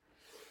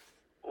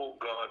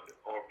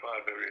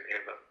Father in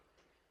heaven,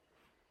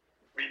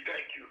 we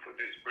thank you for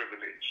this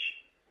privilege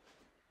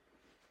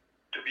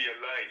to be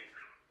alive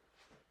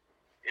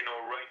in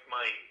our right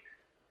mind,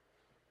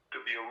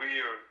 to be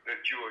aware that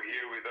you are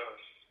here with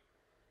us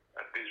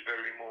at this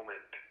very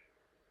moment.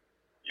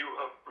 You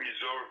have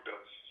preserved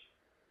us,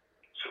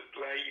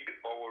 supplied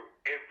our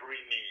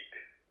every need.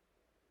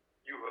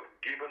 You have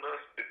given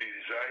us the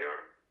desire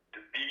to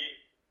be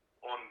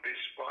on this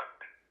spot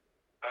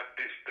at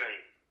this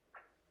time.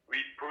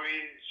 We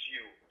praise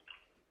you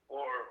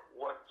for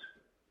what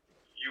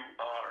you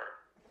are.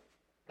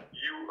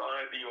 You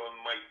are the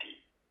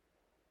Almighty,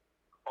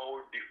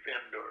 our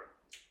defender,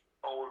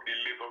 our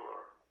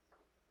deliverer,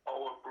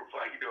 our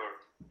provider,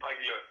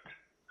 pilot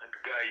and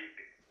guide,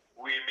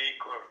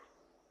 waymaker.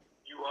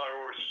 You are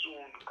our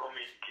soon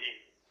coming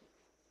King.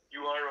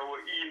 You are our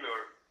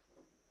healer.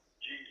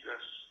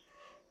 Jesus,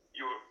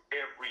 you're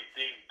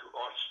everything to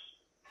us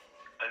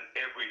and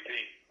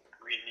everything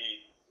we need.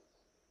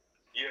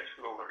 Yes,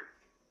 Lord,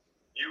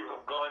 you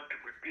have gone to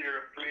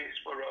prepare a place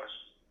for us,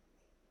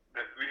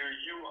 that where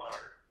you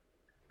are,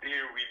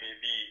 there we may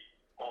be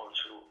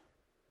also.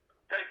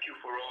 Thank you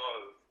for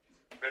all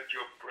that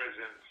your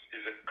presence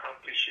is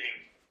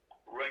accomplishing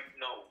right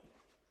now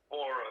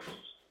for us,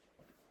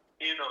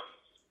 in us,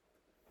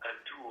 and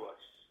through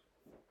us,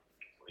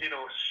 in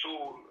our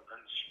soul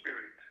and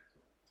spirit.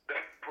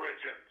 That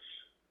presence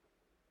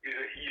is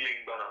a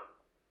healing balm.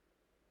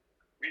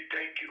 We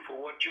thank you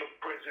for what your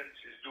presence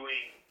is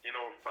doing in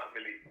our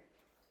family,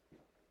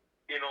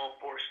 in our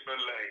personal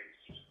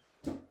lives,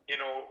 in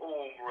our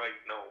home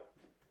right now.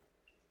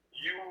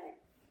 You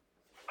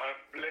are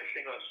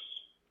blessing us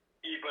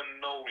even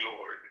now,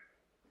 Lord.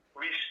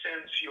 We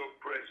sense your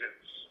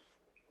presence.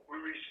 We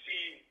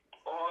receive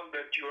all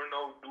that you are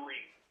now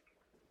doing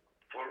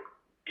for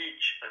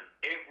each and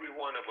every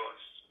one of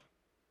us,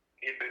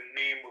 in the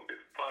name of the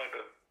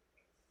Father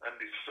and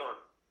the Son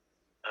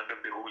and of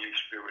the Holy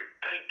Spirit.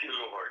 Thank you,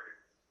 Lord.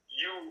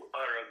 You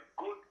are a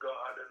good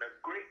God and a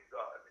great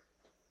God,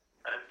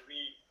 and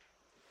we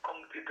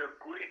count it a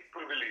great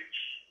privilege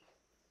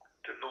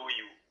to know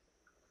you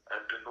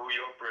and to know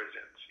your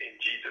presence. In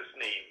Jesus'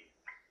 name,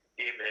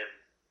 amen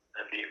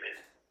and amen.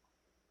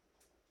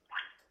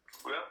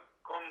 Well,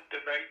 come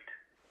tonight,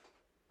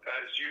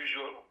 as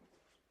usual,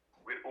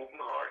 with open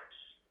hearts,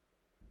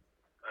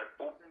 an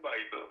open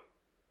Bible,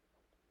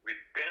 with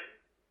pen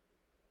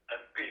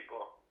and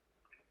paper,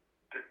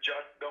 to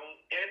jot down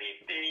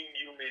anything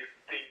you may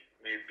think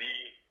may be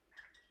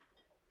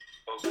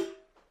of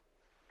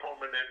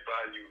permanent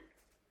value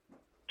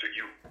to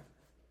you.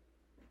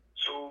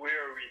 So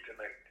where are we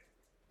tonight?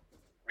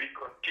 We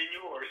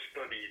continue our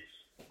studies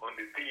on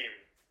the theme,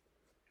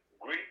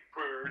 Great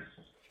Prayers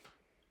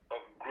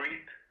of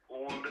Great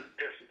Old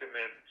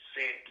Testament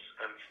Saints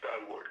and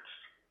Stalwarts.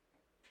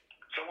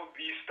 Some of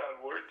these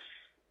stalwarts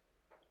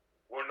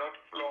were not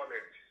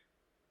flawless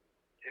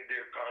in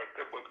their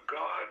character, but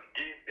God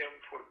gave them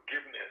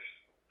forgiveness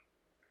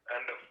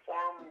and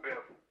affirmed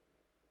them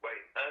by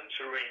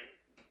answering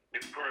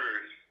the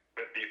prayers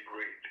that they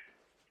prayed.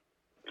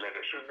 Let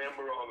us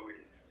remember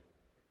always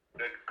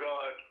that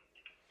God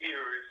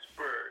hears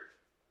prayer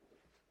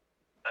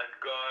and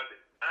God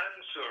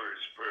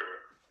answers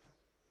prayer.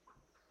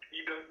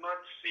 He does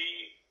not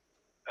see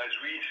as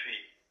we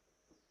see.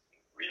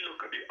 We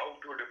look at the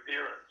outward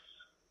appearance,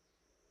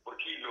 but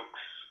he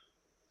looks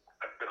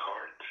at the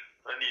heart,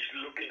 and he's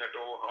looking at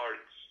our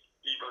hearts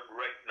even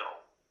right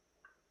now.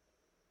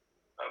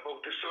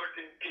 About a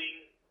certain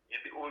king in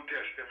the Old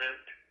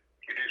Testament,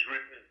 it is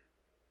written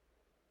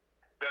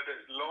that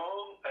as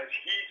long as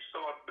he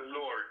sought the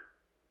Lord,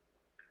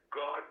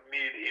 God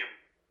made him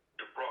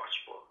to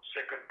prosper.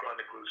 2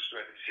 Chronicles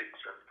 26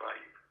 and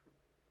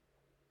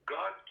 5.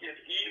 God can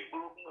heal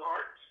broken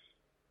hearts,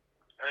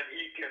 and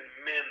he can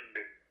mend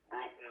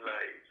broken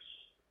lives.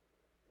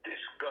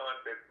 This God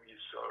that we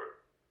serve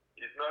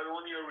is not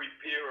only a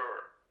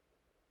repairer,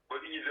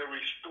 but he's a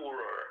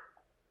restorer.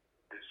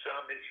 The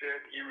psalmist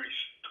said, he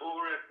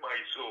restoreth my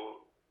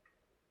soul.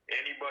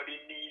 Anybody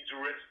needs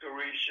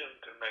restoration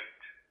tonight,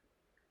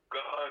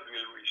 God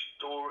will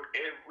restore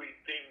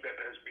everything that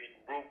has been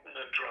broken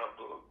and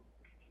trampled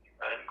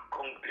and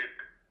counted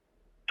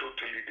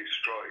totally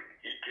destroyed.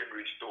 He can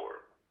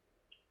restore.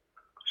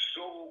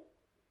 So,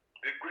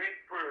 the great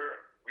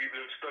prayer we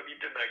will study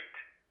tonight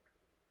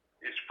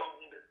is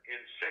found in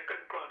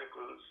 2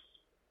 Chronicles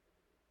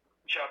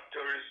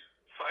chapters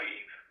 5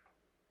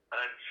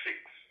 and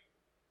 6,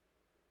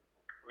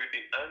 with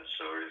the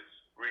answers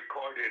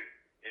recorded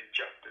in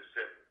chapter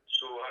 7.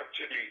 So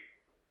actually,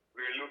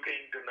 we're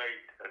looking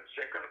tonight at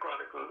 2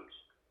 Chronicles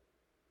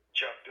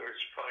chapters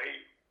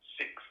 5,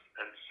 6,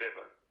 and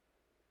 7.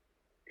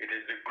 It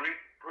is the great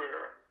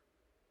prayer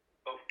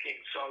of King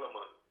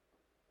Solomon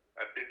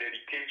at the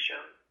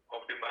dedication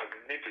of the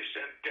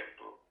magnificent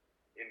temple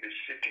in the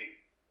city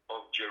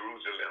of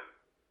Jerusalem.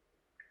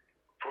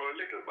 For a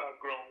little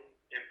background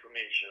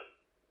information,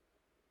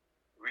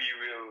 we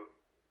will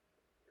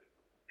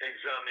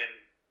examine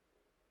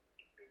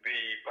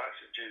the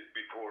passages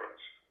before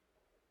us.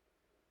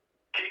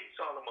 King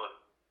Solomon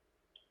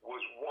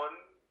was one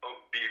of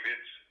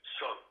David's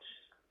sons.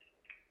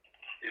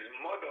 His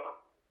mother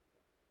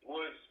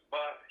was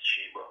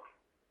Bathsheba,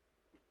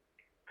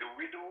 the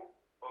widow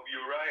of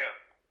Uriah,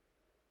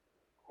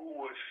 who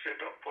was set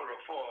up for a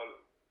fall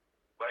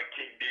by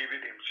King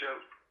David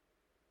himself.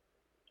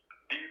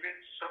 David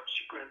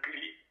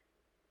subsequently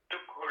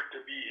took her to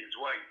be his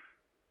wife,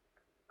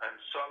 and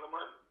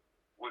Solomon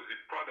was the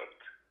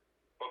product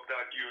of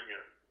that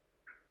union.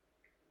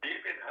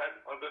 David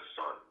had other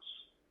sons,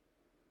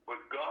 but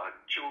God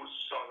chose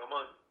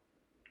Solomon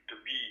to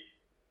be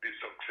the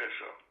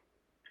successor.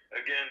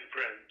 Again,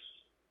 friends,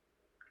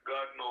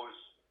 God knows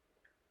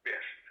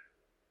best.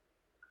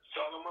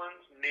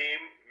 Solomon's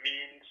name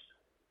means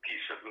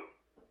peaceable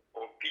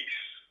or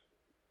peace.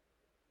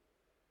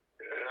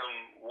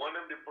 One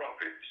of the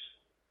prophets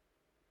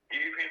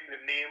gave him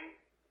the name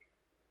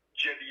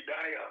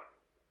Jedidiah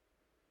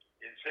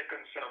in 2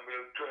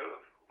 Samuel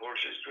 12,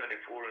 verses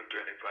 24 and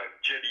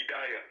 25.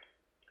 Jedidiah,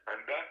 and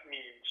that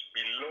means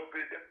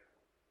beloved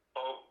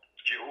of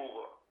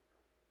Jehovah.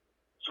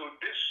 So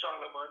this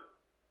Solomon,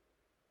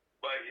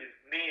 by his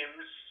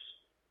names,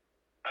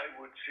 I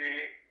would say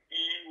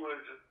he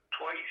was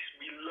twice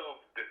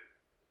beloved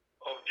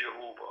of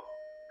Jehovah.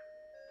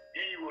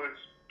 He was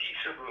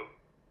peaceable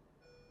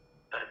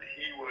and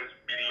he was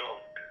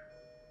beloved.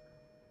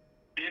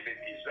 David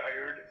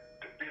desired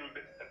to build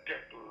a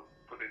temple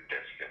for the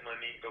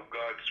testimony of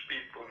God's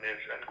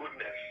faithfulness and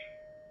goodness,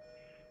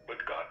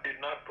 but God did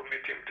not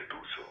permit him to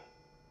do so.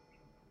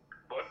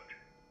 But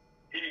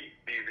he,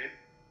 David,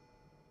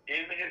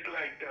 in his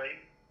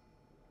lifetime,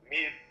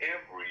 made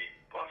every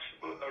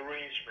possible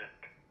arrangement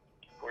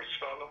for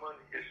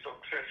Solomon, his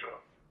successor,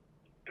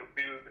 to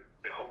build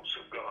the house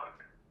of God.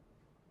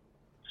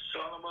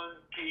 Solomon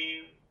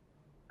came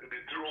to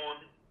the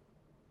throne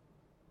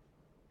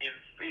in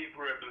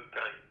favorable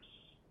times.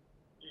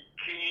 He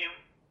came,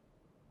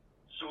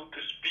 so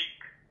to speak,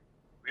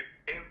 with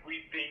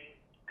everything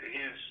to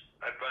his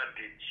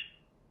advantage.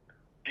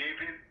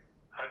 David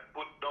had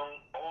put down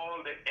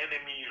all the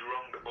enemies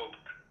round about.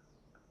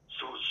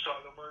 So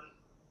Solomon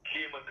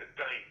came at a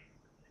time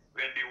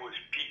when there was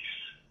peace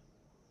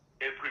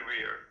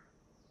everywhere.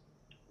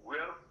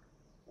 Wealth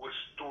was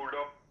stored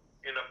up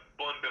in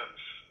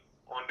abundance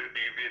under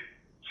David.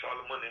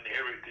 Solomon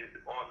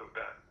inherited all of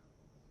that.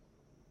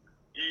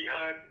 He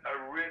had a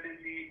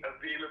readily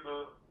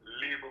available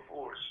labor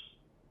force,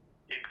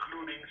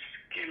 including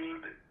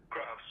skilled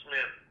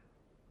craftsmen.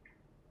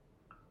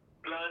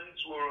 Plans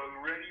were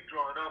already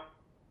drawn up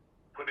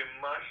for the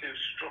massive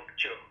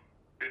structure,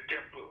 the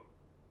temple.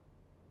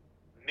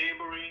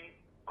 Neighboring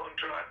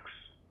contracts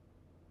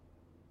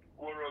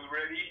were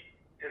already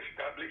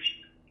established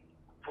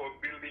for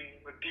building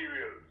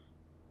materials.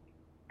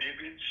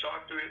 David saw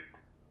to it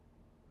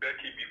that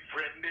he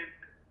befriended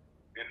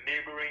the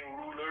neighboring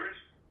rulers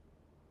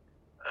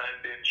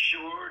and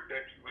ensured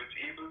that he was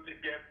able to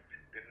get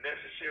the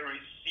necessary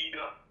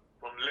cedar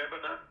from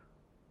Lebanon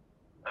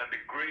and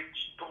the great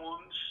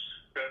stones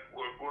that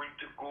were going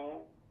to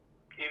go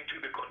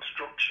into the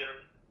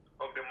construction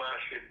of the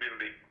massive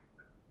building.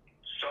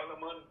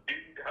 Solomon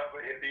didn't have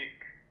a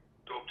headache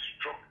to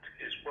obstruct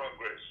his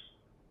progress.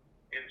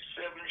 In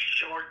 7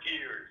 short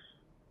years,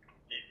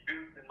 he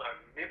built the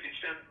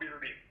magnificent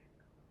building,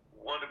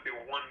 one of the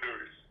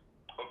wonders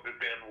of the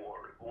then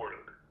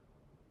world.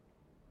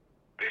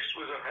 This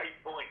was a high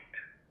point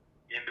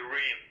in the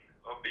reign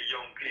of the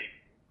young king.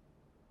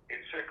 In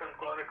 2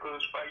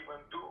 Chronicles 5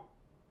 and 2,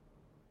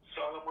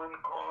 Solomon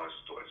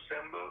caused to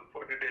assemble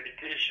for the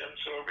dedication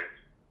service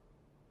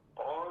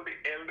all the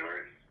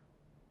elders,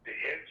 the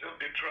heads of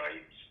the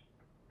tribes,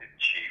 the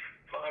chief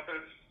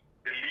fathers,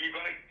 the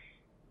Levites,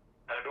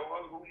 and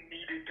all who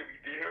needed to be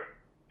there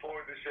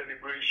for the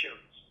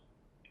celebrations.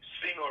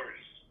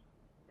 Singers,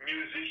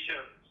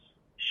 musicians,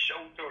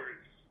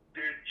 shouters.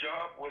 Their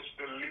job was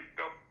to lift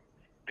up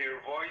their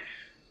voice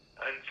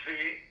and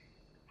say,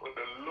 "For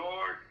the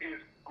Lord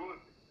is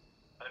good,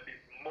 and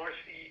his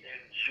mercy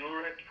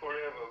endureth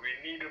forever." We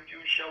need a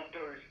few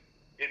shouters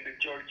in the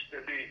church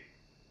today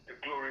to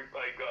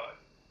glorify God.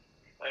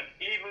 And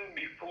even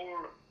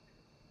before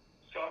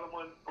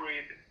Solomon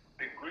prayed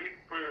the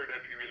great prayer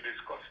that we will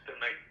discuss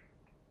tonight,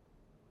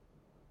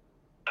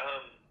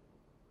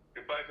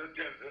 the Bible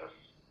tells us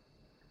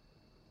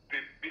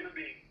the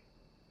building,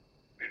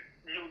 the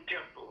new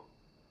temple,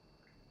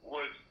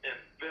 was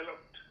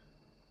enveloped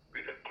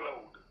with a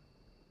cloud.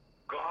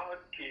 God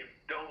came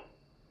down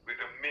with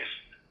a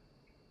mist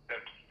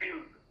that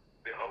filled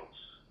the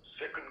house.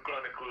 2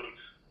 Chronicles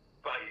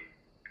 5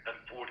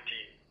 and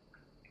 14.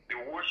 The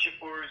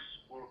worshippers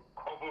were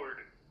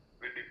covered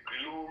with the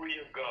glory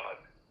of God.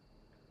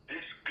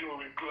 This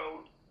glory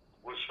cloud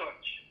was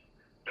such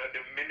that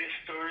the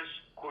ministers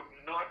could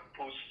not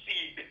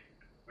proceed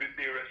with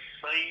their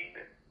assigned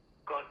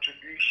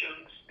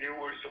contributions they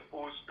were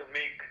supposed to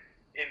make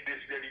in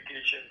this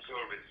dedication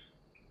service.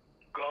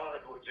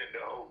 God was in the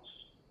house.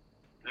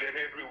 Let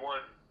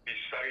everyone be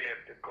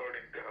silent,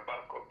 according to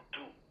Habakkuk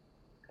 2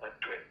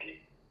 and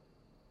 20.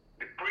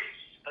 The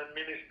priests and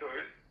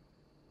ministers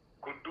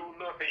could do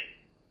nothing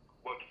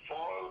but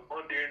fall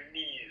on their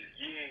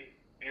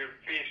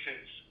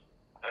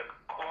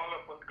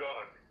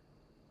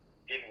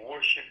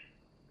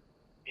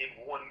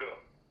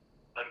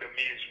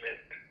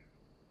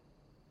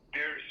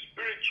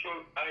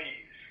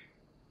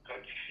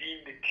had seen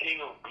the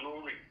King of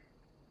glory,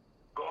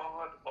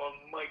 God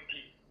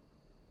Almighty.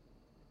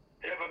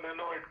 Heaven and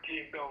earth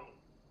came down.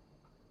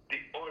 The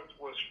earth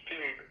was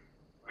filled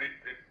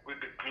with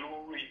the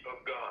glory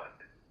of God.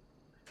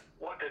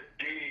 What a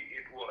day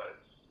it was.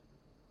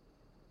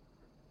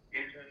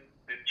 Is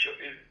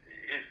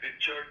the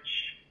church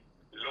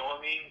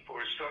longing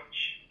for such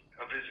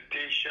a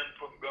visitation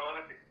from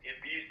God in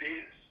these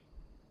days?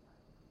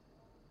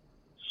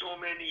 So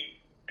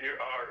many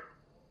there are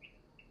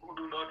who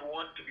do not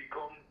want to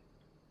become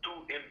too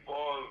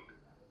involved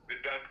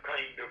with that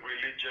kind of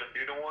religion.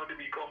 They don't want to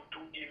become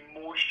too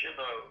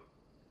emotional.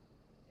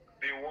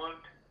 They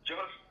want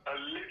just a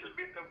little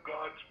bit of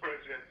God's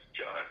presence,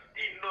 just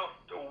enough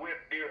to whet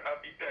their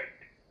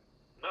appetite.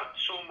 Not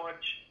so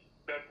much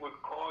that would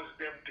cause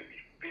them to be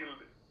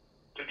filled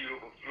to the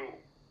overflow.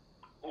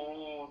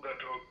 Oh, that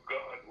our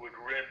God would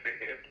rend the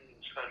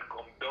heavens and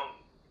come down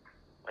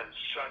and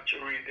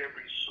saturate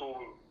every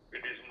soul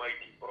with his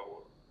mighty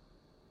power.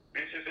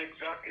 This is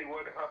exactly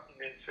what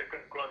happened in 2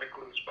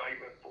 Chronicles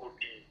 5 and 14.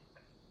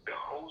 The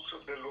house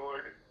of the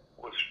Lord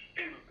was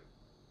filled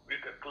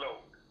with a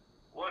cloud.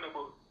 What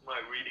about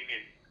my reading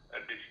it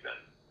at this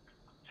time?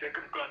 2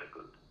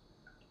 Chronicles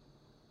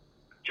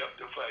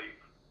chapter 5,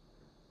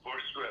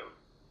 verse 12.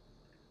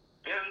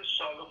 Then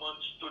Solomon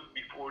stood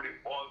before the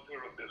altar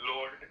of the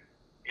Lord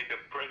in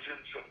the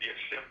presence of the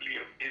assembly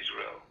of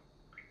Israel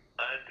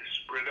and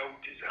spread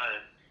out his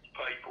hands,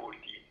 5:14.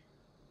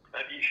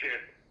 And he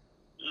said,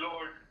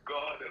 Lord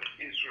God of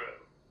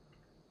Israel,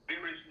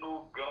 there is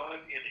no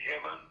God in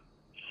heaven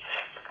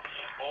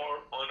or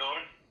on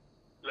earth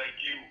like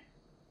you,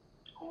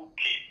 who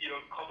keep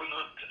your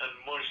covenant and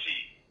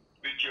mercy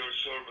with your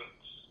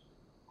servants,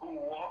 who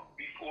walk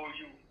before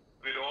you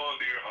with all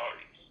their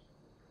hearts.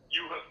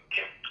 You have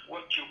kept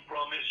what you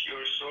promised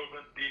your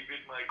servant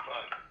David, my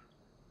father.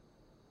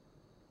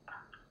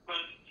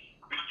 But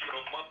with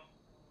your mouth,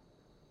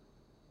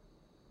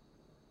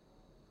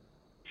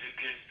 it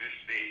is this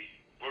day.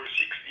 Verse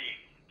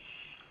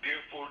 16.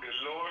 Therefore the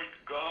Lord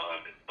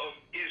God of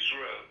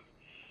Israel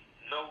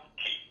now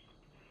keep.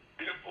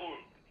 Therefore,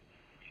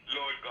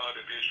 Lord God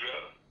of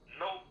Israel,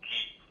 now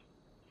keep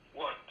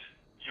what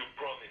you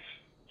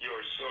promised your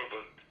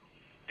servant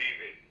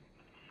David.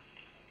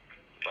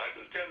 The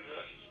Bible tells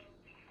us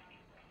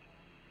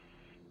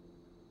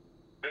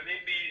that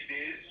in these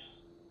days,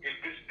 in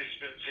this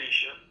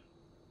dispensation,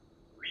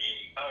 we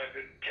are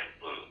the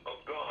temple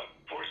of God.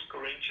 1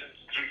 Corinthians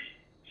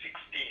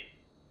 3:16.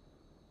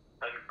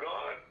 And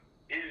God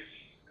is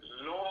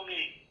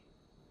longing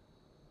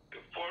to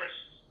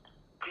first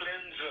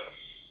cleanse us,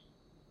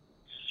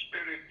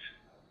 spirit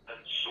and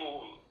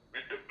soul,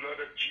 with the blood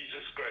of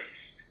Jesus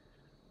Christ,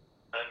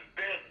 and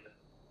then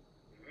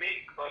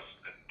make us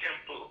a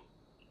temple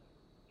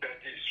that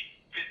is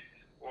fit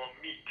or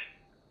meet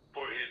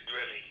for his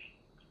dwelling.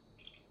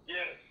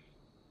 Yes,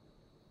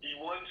 he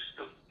wants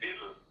to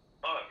fill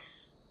us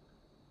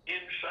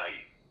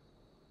inside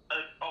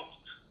and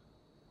out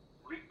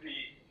with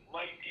the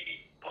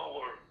mighty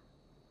power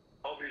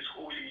of his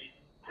holy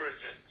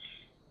presence.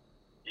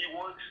 He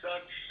wants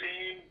that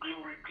same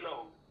glory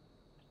cloud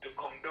to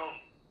come down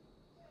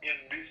in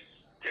this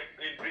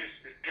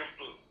the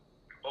temple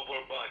of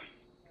our body.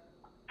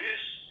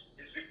 This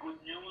is the good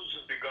news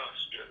of the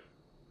gospel.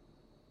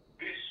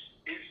 This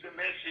is the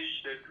message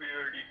that we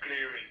are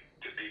declaring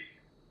today.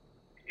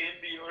 In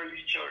the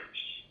early church,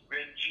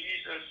 when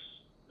Jesus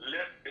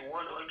left the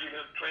 120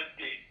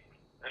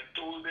 and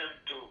told them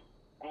to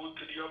go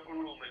to the upper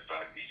room. In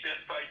fact, he sent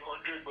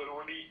 500, but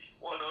only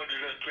 120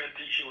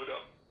 showed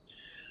up.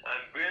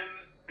 And when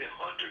the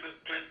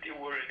 120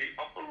 were in the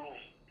upper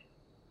room,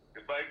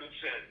 the Bible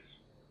says,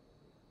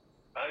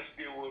 as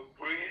they were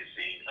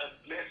praising and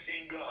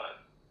blessing God,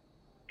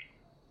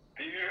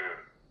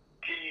 there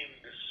came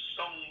the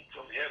sound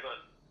from heaven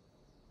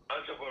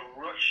as of a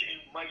rushing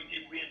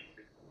mighty wind,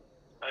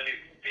 and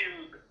it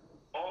filled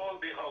all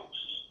the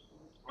house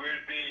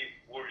where they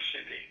were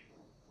sitting.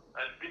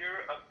 And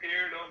there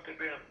appeared unto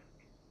them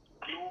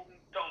cloven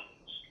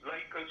tongues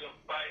like as of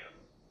fire,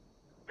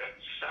 that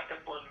sat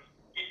upon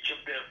each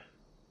of them.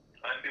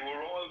 And they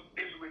were all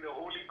filled with the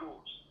Holy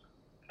Ghost,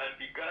 and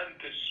began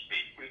to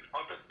speak with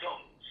other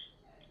tongues,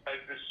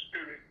 as the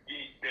Spirit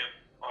gave them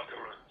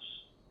utterance.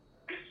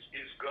 This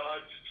is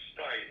God's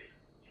style.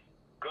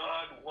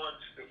 God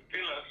wants to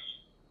fill us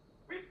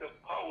with the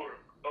power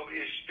of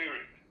his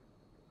Spirit,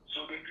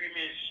 so that we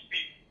may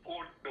speak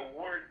forth the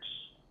words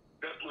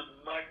that would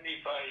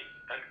magnify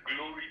and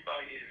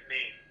glorify his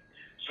name,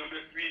 so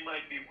that we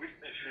might be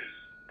witnesses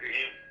to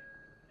him.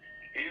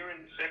 Here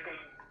in 2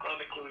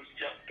 Chronicles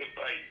chapter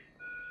 5,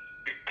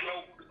 the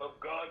cloud of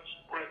God's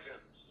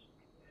presence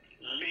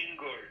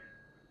lingered.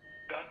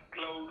 That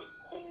cloud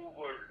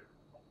hovered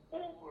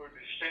over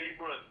the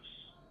celebrants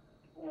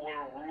who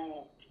were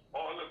robed,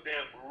 all of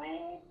them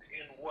robed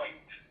in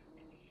white.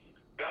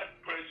 That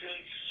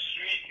presence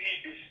sweetly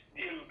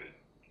distilled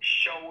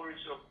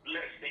showers of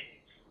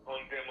blessings on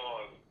them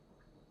all.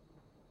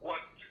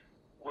 What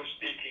was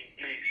taking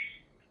place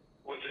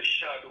was a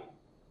shadow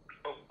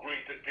of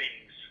greater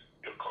things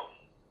to come.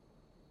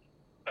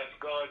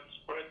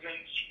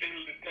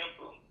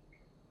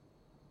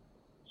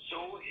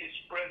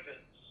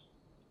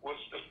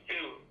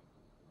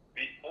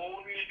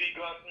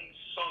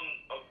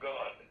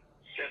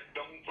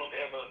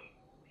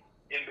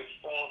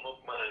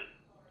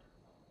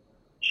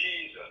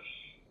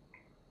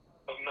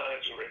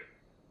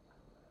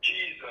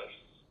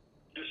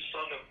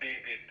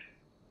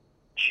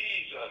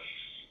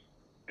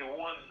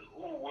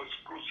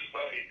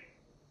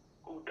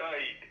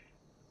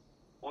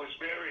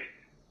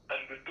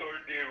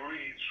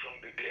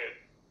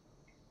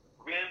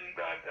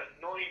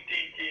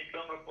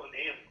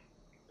 him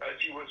as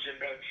he was in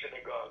that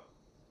synagogue.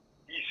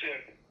 He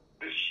said,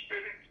 "The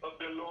Spirit of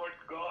the Lord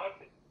God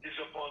is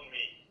upon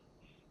me,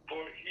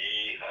 for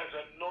he has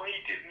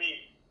anointed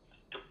me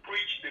to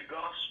preach the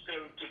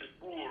gospel to the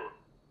poor.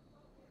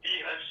 He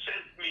has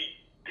sent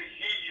me to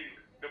heal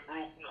the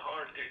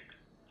brokenhearted,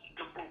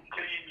 to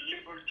proclaim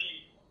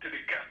liberty to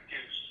the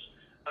captives,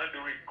 and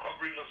the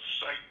recovering of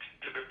sight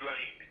to the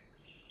blind.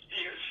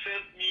 He has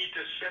sent me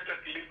to set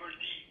at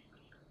liberty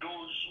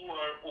those who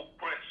are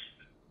oppressed,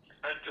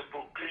 and to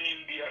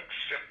proclaim the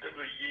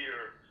acceptable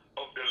year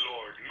of the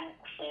Lord."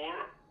 Luke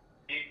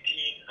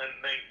 4:18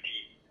 and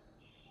 19.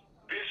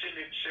 This in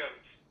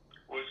itself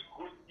was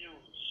good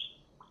news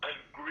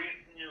and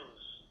great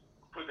news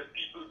for the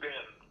people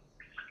then.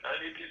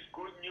 And it is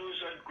good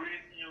news and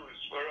great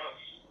news for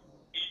us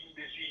even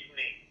this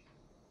evening.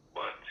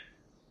 But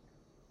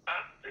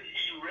after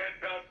he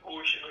read that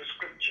portion of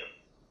scripture,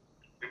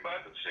 the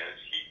Bible says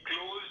he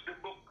closed the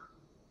book,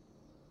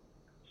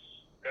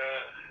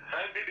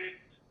 handed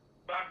it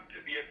back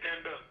to the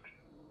attendant.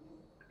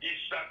 He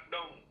sat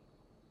down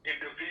in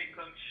the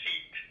vacant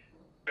seat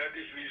that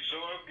is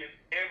reserved in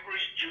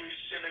every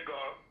Jewish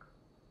synagogue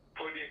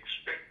for the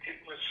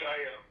expected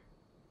Messiah.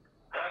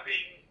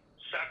 Having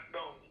sat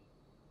down,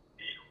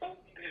 he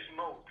opened his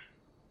mouth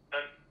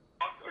and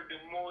uttered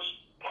the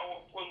most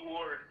powerful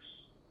words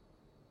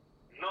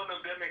none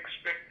of them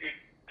expected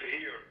to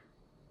hear.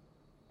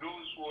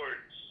 Those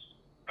words,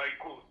 I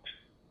quote,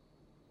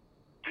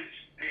 "This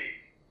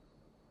day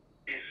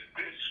is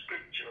this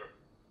scripture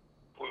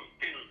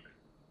fulfilled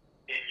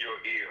in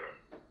your ear."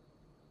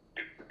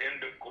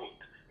 End of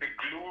quote. The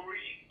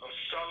glory of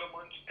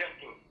Solomon's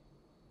temple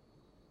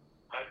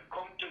had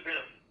come to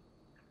them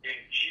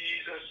in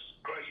Jesus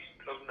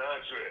Christ of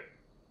Nazareth,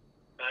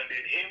 and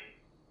in him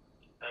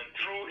and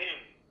through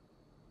him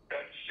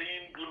that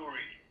same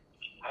glory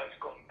has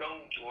come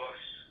down to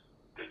us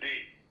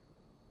today.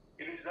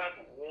 It is that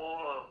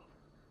warm,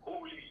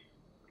 holy,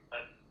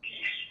 and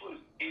peaceful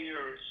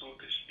air, so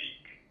to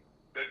speak,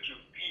 that you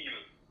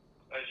feel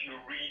as you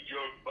read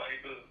your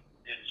Bible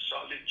in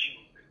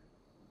solitude.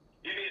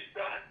 It is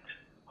that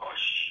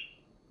hush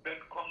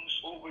that comes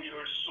over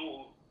your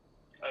soul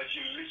as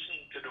you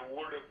listen to the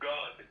Word of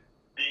God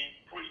being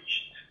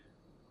preached,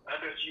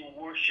 and as you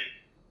worship,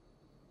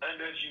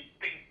 and as you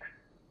think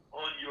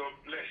on your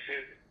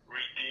blessed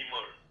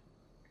Redeemer.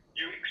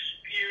 You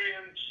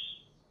experience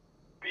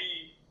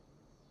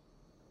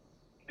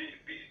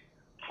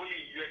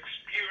you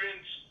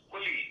experience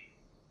fully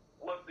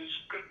what the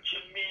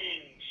scripture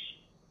means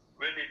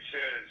when it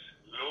says,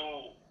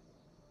 "Lo,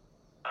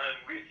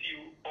 I'm with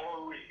you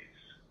always,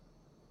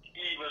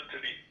 even to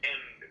the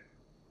end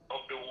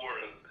of the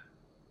world."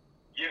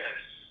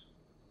 Yes,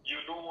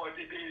 you know what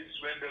it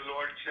is when the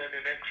Lord said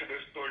in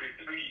Exodus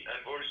 33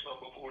 and verse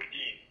number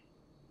 14,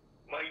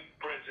 "My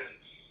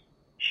presence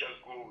shall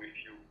go with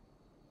you."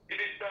 It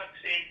is that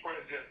same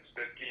presence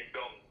that came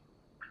down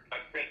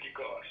at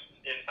Pentecost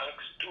in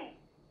Acts 2,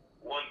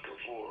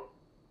 1-4.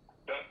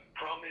 That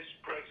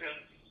promised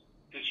presence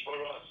is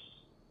for us.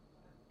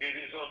 It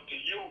is unto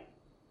you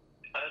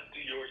and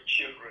to your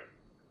children.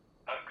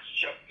 Acts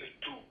chapter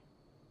 2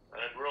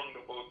 and round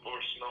about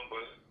verse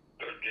number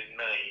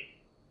 39.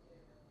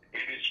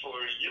 It is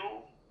for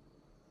you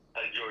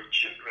and your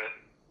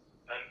children,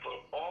 and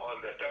for all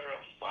that are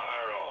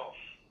afar off,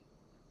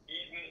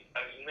 even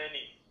as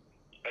many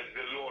as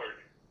the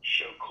Lord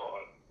shall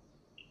call.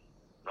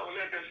 Now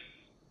let us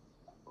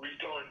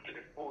return to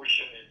the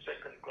portion in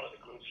 2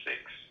 Chronicles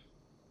 6,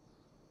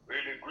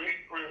 where the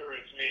great prayer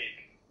is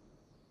made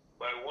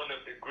by one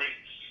of the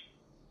greats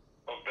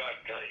of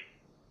that time.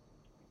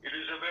 It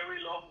is a very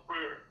long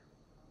prayer,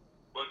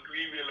 but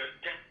we will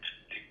attempt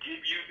to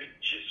give you the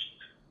gist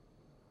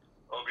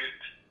of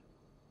it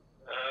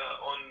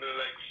under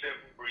like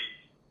 7 brief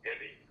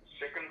headings.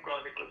 2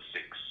 Chronicles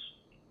 6,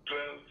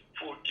 12,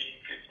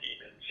 14,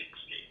 15, and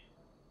 16.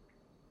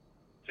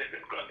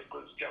 2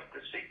 Chronicles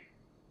chapter 6,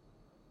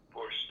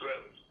 verse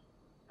 12,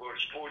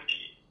 verse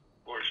 14,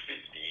 verse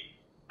 15,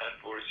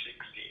 and verse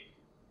 16.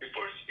 The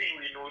first thing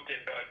we note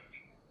in that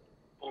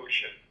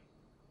portion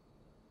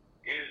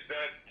is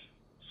that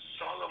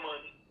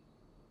Solomon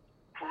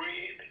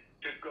prayed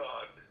to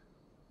God,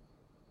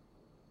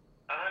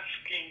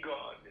 asking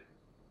God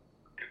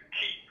to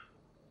keep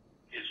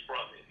his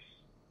promise.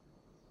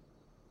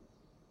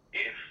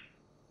 If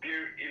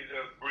there is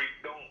a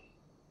breakdown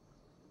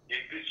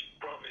in this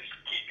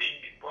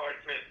promise-keeping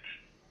department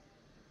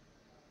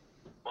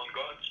on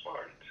God's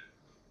part,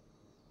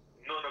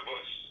 none of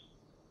us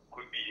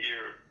could be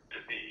here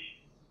today.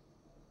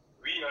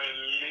 We are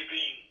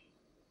living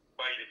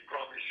by the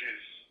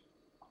promises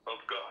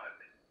of God.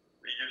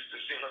 We used to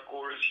sing a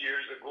chorus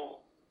years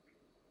ago.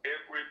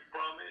 Every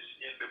promise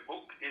in the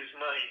book is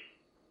mine.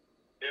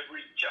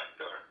 Every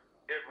chapter,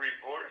 every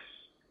verse,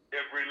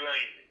 every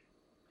line.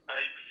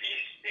 I'm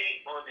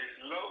feasting on his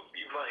love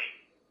divine.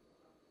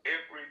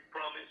 Every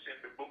promise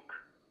in the book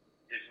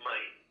is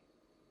mine.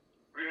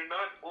 We are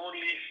not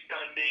only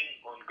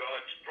standing on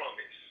God's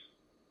promise,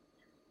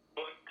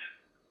 but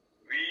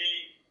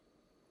we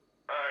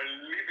are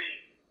living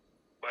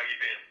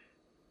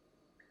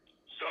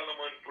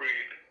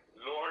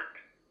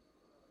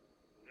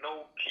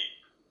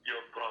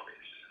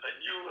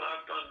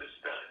have to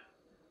understand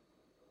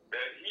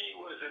that he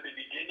was at the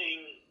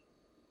beginning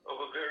of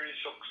a very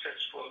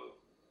successful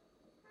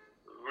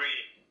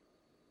reign,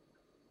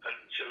 and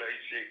shall I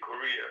say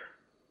career.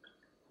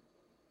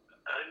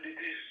 And it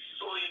is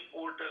so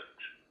important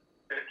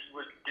that he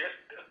would get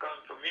a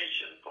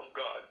confirmation from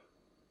God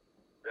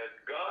that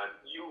God,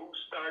 you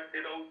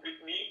started out with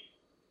me,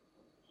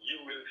 you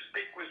will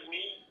stick with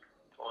me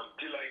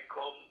until I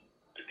come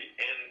to the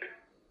end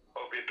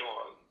of it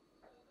all.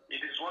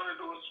 It is one of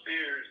those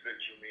fears that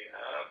you may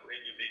have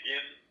when you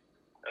begin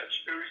a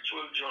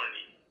spiritual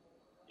journey.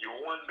 You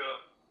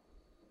wonder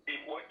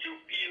if what you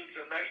feel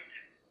tonight,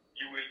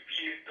 you will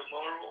feel it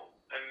tomorrow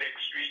and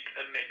next week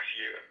and next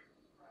year.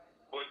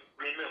 But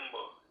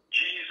remember,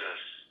 Jesus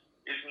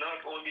is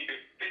not only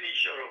the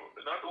finisher,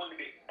 not only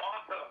the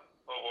author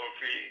of our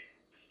faith,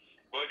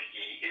 but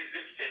he is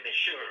the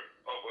finisher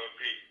of our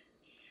faith.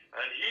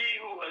 And he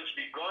who has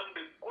begun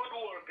the good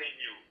work in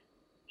you,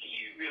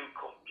 he will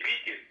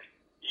complete it.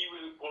 He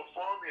will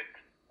perform it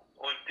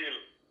until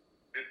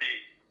the day.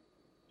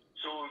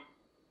 So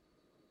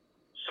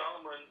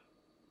Solomon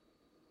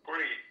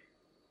prayed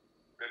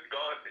that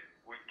God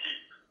would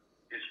keep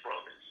his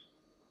promise.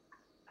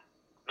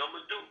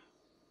 Number 2,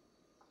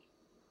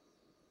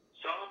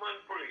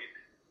 Solomon prayed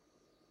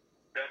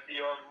that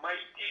the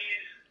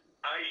Almighty's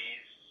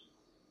eyes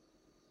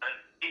and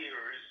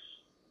ears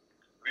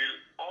will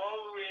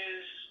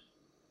always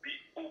be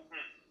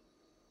open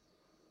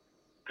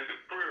to the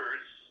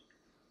prayers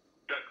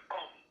that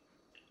come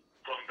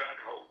from that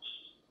house.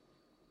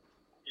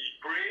 He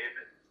prayed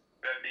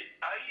that the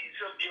eyes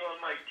of the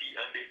Almighty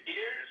and the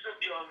ears of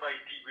the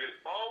Almighty will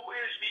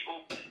always be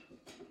open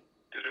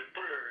to the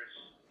prayers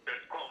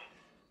that come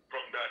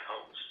from that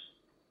house.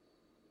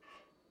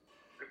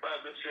 The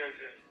Bible says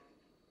in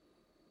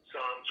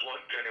Psalms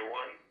 121,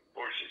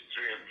 verses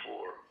 3 and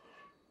 4,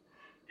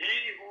 he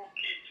who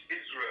keeps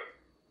Israel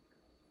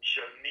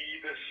shall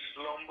neither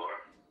slumber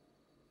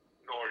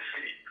nor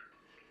sleep.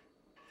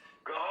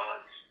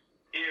 God's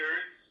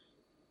ears,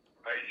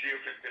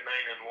 Isaiah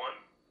 59 and 1,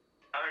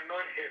 are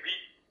not heavy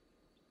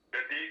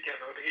that they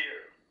cannot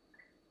hear,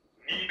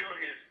 neither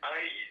his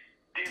eyes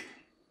dim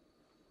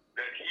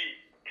that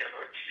he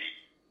cannot see.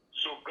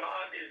 So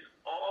God is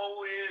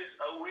always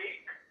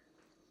awake,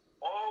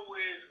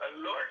 always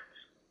alert,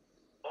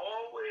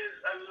 always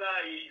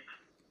alive,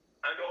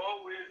 and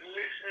always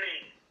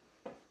listening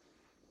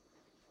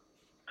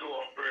to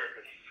our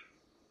prayers.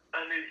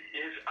 And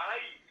his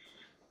eyes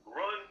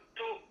run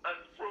to and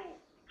fro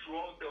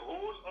throughout the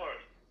whole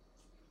earth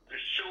to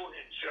show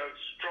himself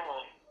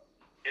strong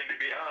in the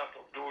behalf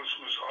of those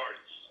whose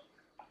hearts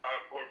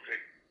are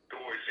perfect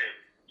towards him.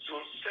 So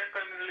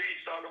secondly,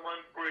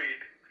 Solomon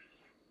prayed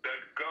that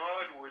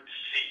God would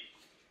see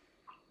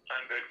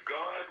and that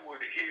God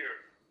would hear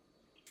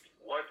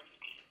what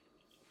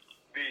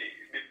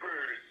the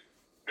prayers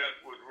that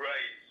would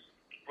rise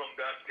from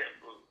that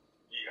temple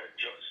he had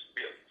just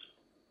built.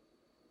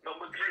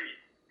 Number 3,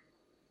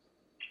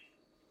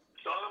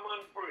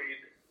 Solomon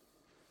prayed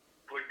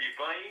for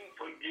divine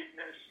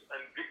forgiveness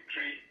and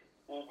victory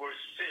over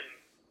sin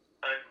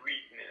and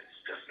weakness.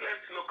 Just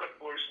let's look at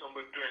verse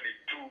number 22,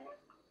 24, and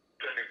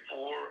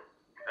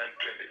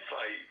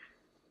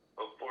 25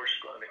 of First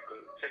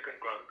Chronicles, Second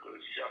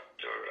Chronicles,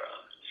 chapter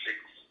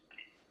 6,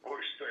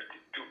 verse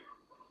 22.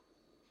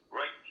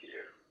 Right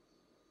here,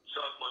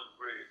 Solomon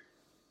prayed,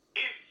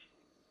 if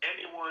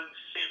anyone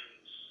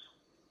sins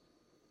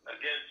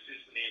against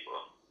his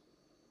neighbor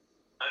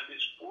and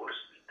is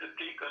forced to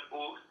take an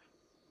oath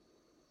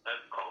and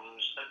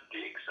comes and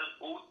takes an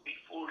oath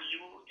before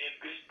you in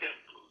this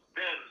temple,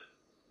 then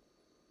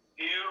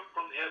hear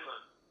from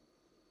heaven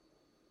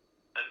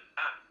and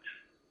act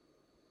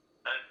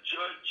and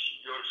judge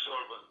your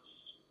servants,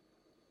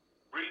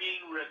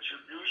 bringing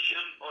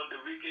retribution on the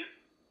wicked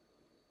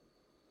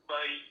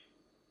by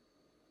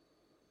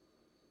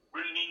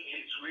bringing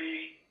his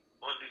way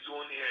on his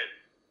own head,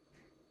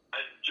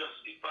 and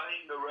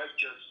justifying the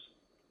righteous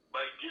by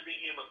giving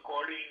him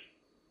according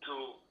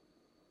to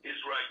his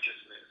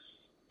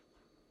righteousness.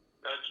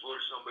 That's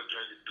verse number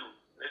 22.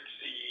 Let's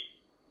see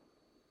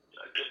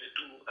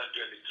 22 and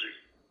 23.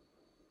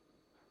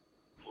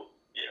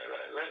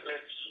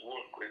 Let's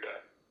work with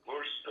that.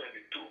 Verse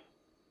 22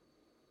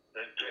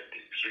 and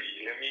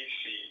 23. Let me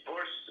see.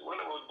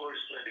 What about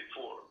verse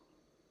 24?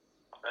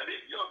 And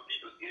if your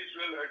people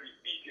Israel are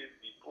defeated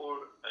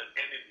before an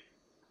enemy,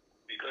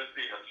 because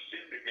they have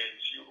sinned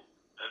against you,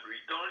 and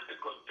return to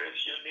confess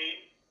your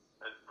name,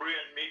 and pray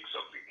and make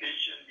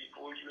supplication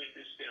before you in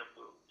this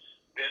temple,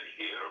 then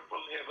hear from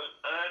heaven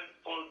and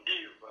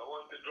forgive. I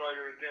want to draw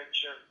your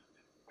attention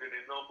to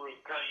the number of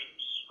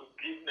times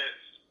forgiveness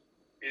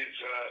is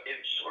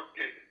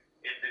inserted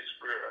in this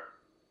prayer.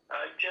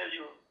 I tell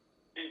you,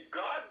 if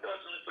God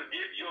doesn't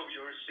forgive you of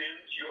your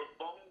sins, you're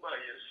bound by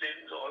your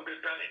sins all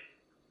the time.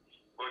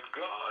 But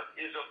God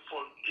is a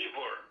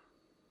forgiver,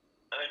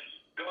 and he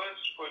does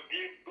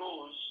forgive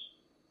those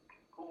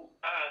who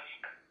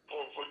ask for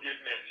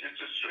forgiveness.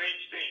 It's a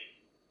strange thing.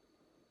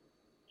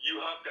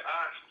 You have to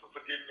ask for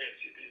forgiveness.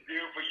 It is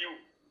there for you,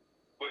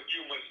 but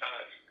you must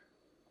ask.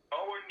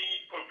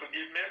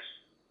 forgiveness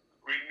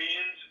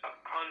remains a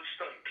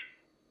constant.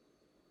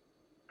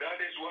 That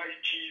is why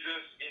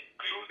Jesus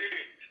included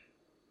it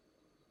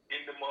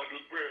in the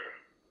model prayer.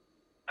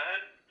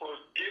 And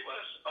forgive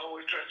us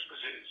our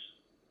trespasses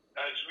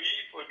as we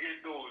forgive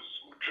those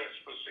who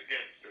trespass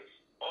against us.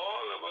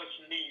 All of us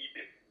need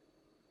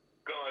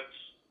God's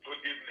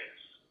forgiveness.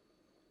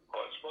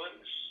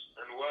 Husbands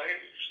and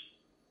wives,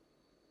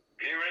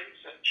 parents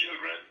and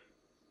children,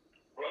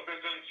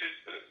 brothers and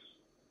sisters,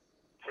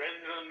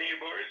 friends and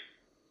neighbors,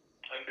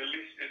 and the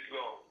list is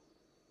long.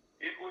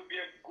 It would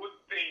be a good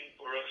thing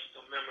for us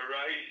to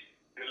memorize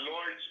the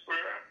Lord's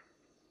Prayer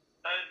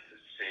and to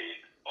say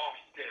it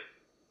often,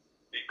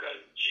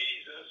 because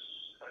Jesus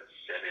has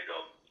set it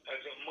up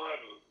as a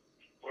model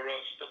for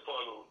us to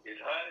follow. It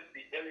has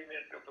the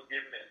element of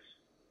forgiveness.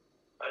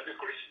 As a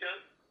Christian,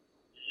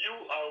 you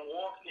are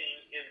walking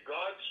in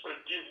God's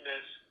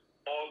forgiveness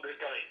all the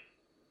time.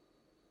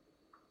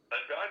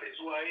 And that is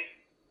why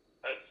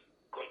a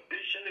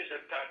condition is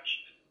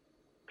attached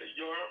to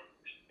your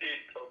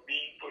state of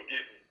being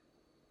forgiven.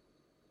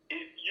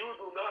 If you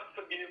do not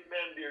forgive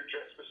men their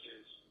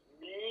trespasses,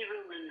 neither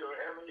will your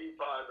heavenly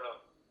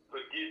Father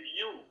forgive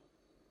you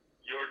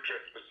your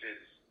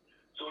trespasses.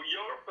 So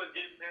your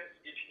forgiveness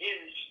is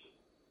hinged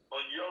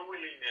on your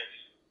willingness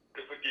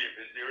to forgive.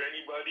 Is there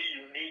anybody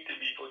you need to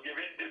be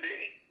forgiven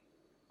today?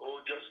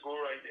 Oh, just go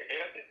right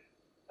ahead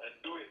and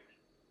do it.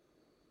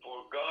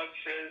 For God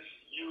says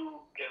you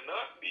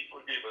cannot be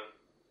forgiven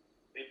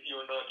if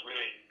you're not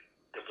willing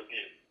to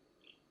forgive.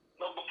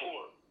 Number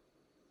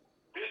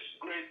 4, this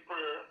great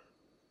prayer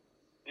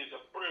is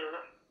a prayer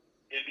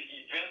in the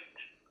event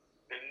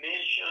the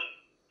nation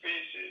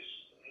faces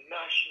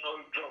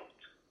national drought.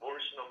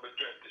 Verse number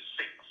 26.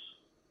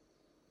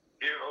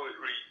 Hear how it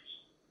reads.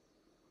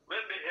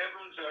 When the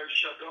heavens are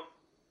shut up,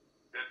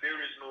 that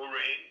there is no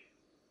rain,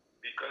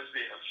 because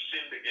they have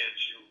sinned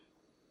against you.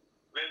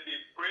 When they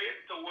pray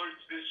towards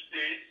this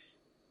place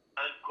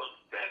and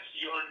confess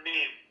your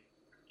name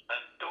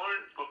and turn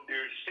from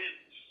their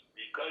sins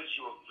because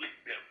you afflict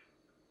them,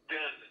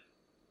 then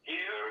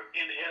hear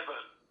in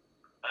heaven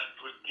and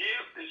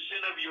forgive the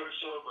sin of your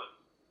servant,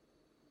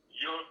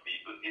 your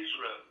people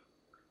Israel,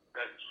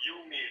 that you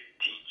may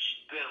teach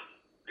them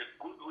the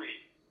good way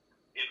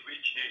in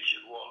which they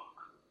should walk,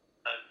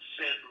 and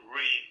send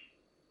rain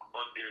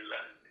on their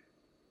land.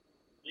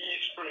 He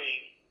is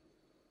praying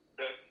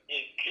that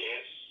in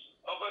case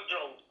of a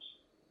drought,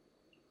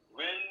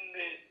 when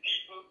the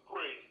people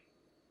pray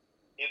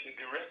in the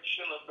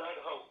direction of that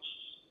house,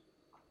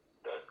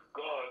 that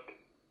God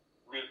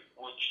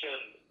would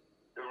send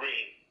the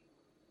rain.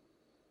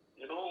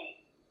 You know,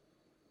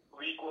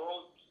 we go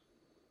out,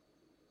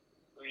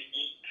 we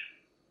eat,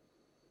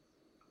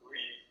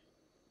 we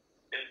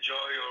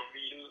enjoy our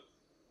meal,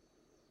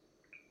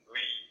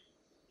 we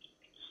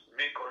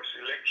make our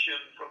selection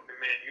from the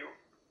menu.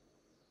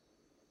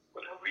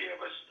 But have we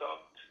ever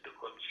stopped to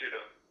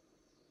consider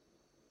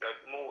that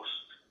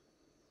most,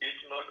 if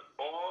not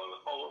all,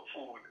 our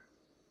food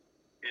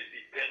is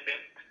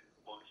dependent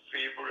on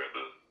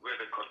favorable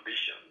weather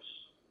conditions?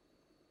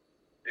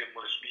 There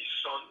must be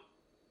sun,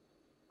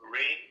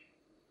 rain,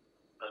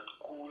 and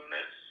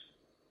coolness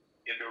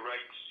in the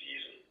right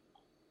season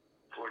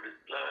for the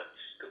plants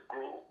to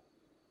grow,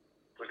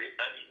 for the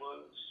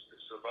animals to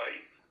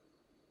survive.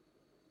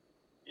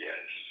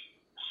 Yes,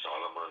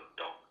 Solomon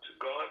talked to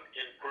God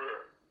in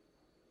prayer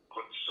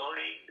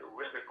concerning the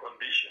weather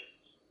conditions.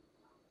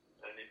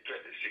 And in 26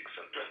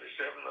 and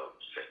 27 of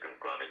 2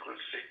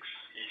 Chronicles 6,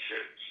 he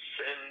said,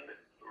 send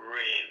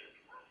rain.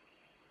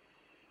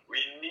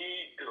 We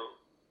need to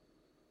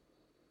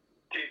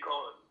take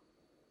on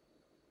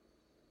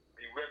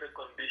the weather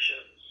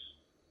conditions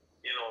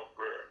in our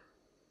prayer.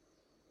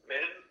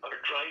 Men are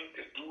trying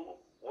to do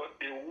what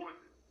they would,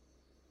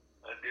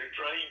 and they're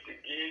trying to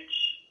gauge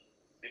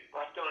the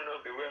pattern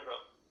of the weather,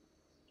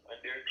 and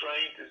they're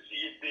trying to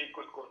see if they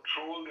could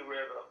control the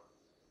weather.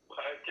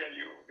 But I tell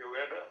you, the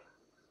weather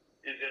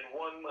is in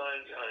one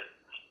man's hand.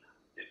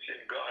 It's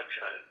in God's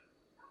hand.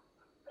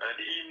 And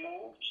he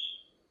moves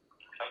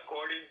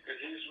according to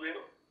his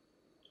will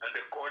and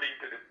according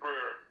to the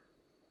prayer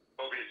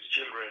of his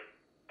children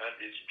and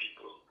his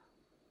people.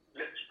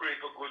 Let's pray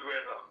for good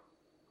weather.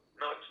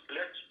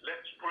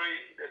 Let's pray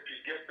that we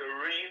get the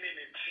rain in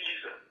its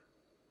season,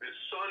 the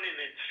sun in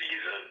its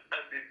season,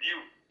 and the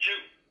dew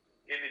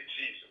in its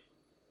season.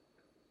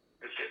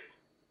 The fifth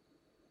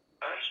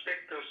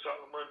aspect of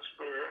Solomon's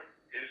prayer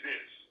is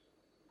this.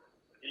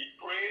 He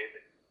prayed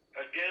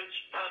against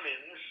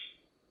famines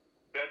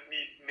that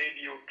may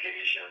be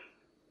occasioned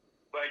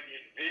by the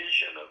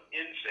invasion of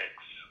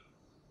insects,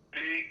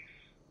 plagues,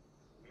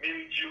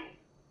 mildew,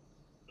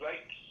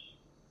 blights,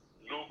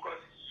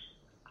 locusts,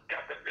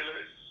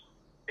 caterpillars,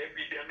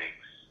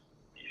 epidemics.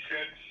 He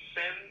said,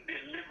 send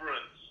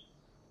deliverance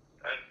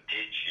and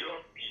teach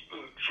your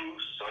people through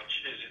such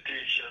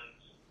visitations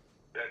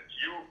that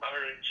you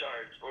are in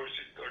charge.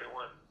 Verses 30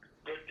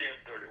 and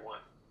 31.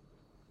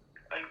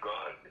 And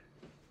God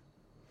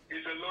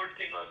is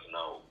alerting us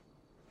now.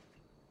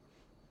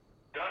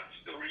 That's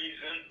the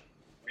reason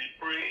we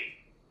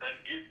pray and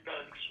give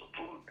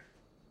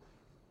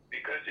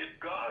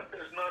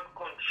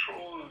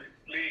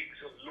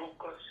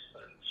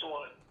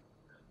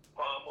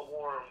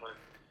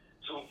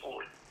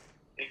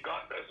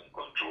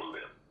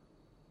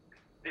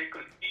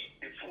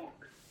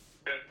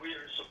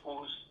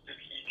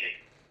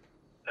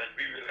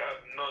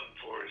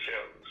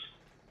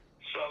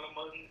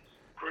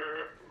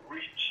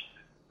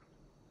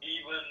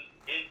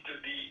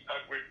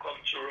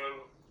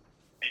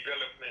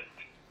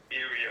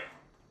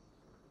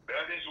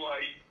why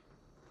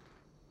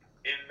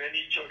in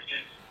many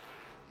churches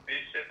they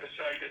set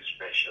aside a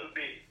special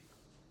day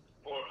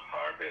for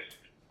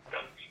harvest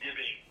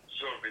Thanksgiving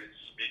service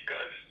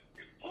because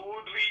the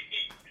food we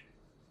eat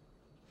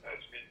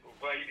has been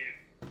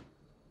provided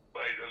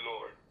by the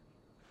Lord.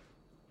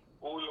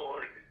 O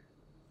Lord,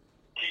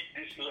 keep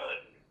this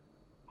land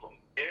from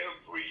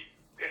every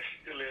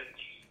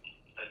pestilence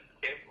and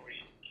every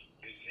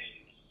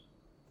disease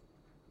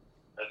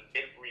and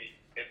every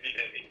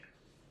epidemic.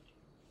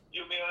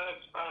 You may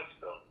ask,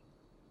 Pastor,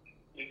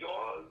 is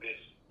all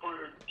this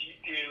prayer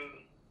detail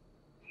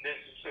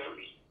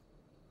necessary?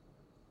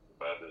 The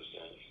Bible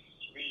says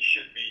we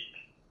should be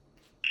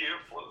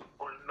careful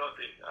for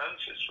nothing,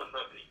 anxious for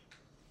nothing,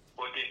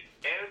 but in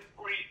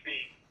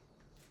everything,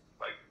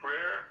 by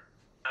prayer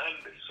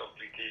and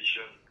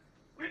supplication,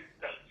 with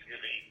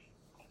thanksgiving,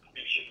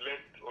 we should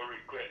let our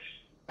requests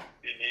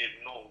be made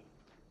known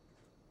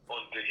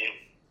unto Him.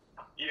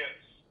 Yes,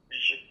 we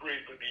should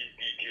pray for these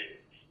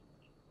details.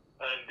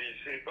 And they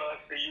say,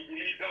 Pastor, you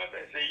believe that?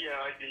 I say, yeah,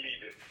 I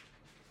believe it.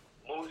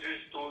 Moses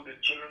told the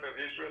children of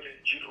Israel in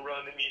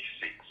Deuteronomy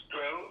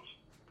 6:12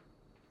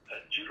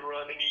 and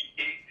Deuteronomy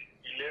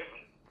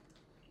 8:11,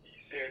 he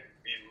said,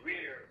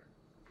 beware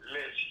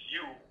lest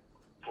you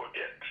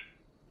forget.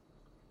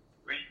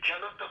 We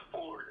cannot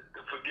afford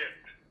to forget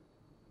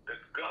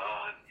that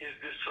God is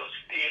the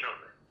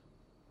sustainer.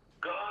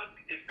 God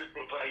is the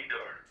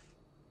provider.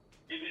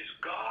 It is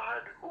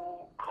God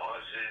who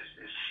causes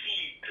the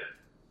seed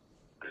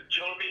to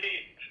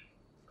germinate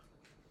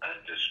and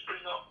to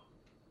spring up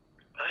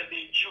and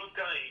in due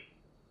time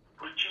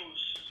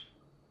produce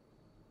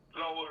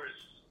flowers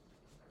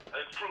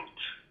and fruit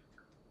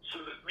so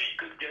that we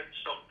could get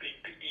something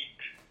to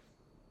eat.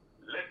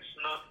 Let's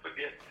not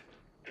forget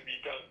to be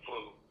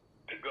thankful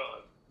to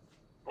God.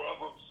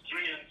 Proverbs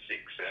 3:6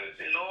 says,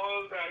 in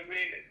all thy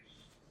ways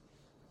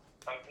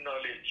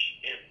acknowledge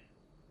Him.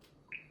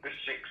 The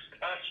sixth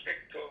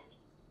aspect of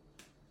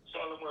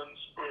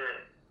Solomon's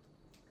prayer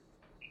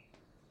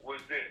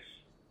was this.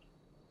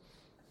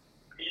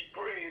 He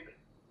prayed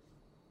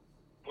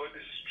for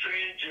the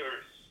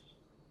strangers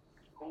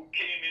who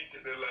came into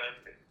the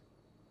land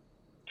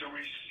to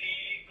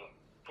receive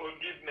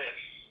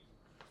forgiveness.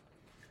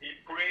 He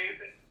prayed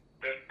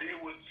that they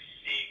would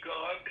see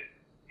God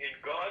in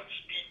God's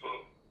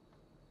people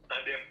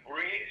and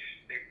embrace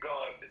the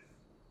God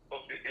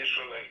of the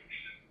Israelites.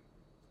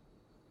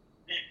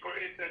 He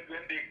prayed that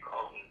when they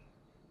come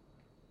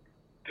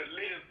to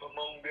live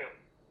among them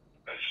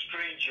as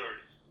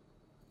strangers,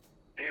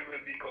 they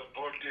will be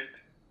converted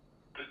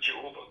to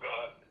Jehovah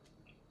God.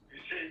 You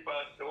say,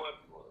 Pastor,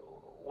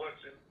 what's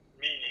the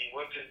meaning?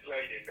 What's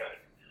implied in that?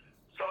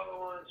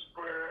 Solomon's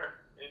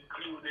prayer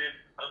included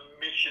a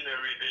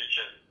missionary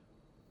vision.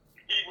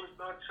 He was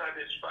not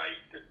satisfied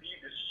to be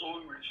the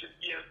sole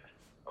recipient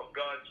of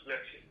God's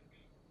blessings.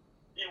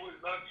 He was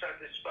not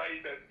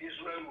satisfied that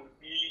Israel would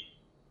be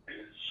the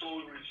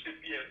sole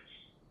recipients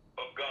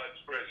of God's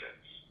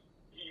presence.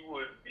 He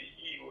was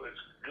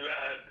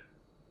glad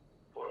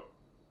for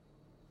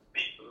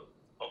people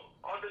of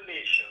other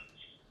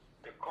nations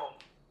to come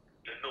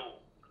to know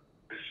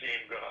the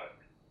same God.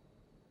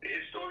 The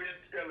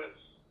historians tell us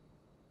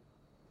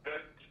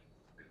that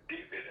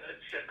David had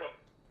set up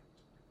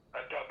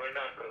a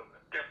tabernacle,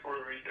 a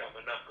temporary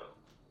tabernacle.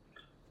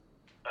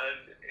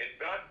 And in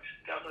that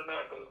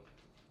tabernacle,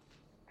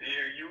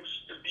 there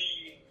used to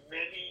be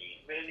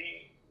many,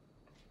 many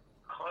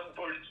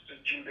converts to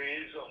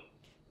Judaism,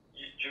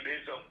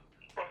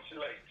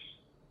 proselytes,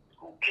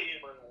 who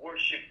came and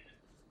worshipped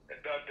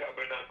at that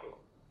tabernacle.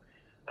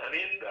 And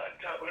in that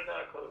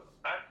tabernacle,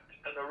 at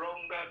and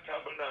around that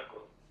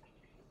tabernacle,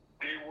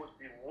 they would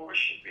be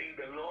worshiping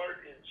the Lord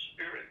in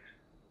spirit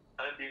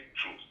and in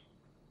truth,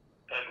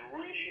 and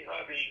really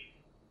having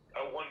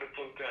a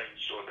wonderful time.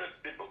 So that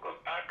the book of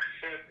Acts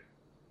said,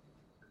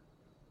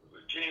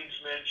 James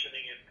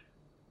mentioning it,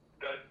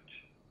 that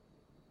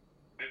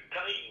the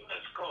time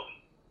has come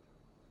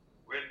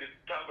when the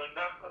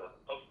tabernacle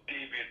of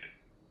David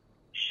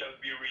shall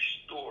be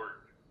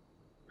restored,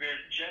 where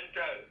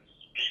Gentiles,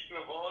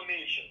 people of all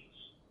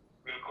nations,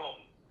 will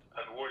come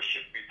and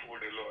worship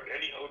before the Lord.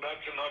 Anyhow,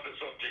 that's another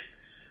subject.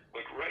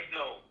 But right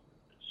now,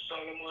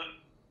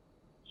 Solomon's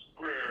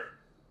prayer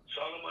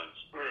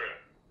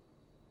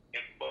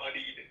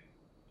embodied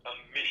a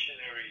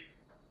missionary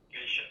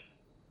vision.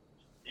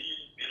 He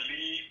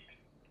believed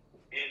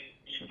in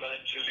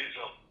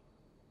evangelism.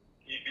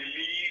 He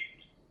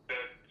believed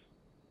that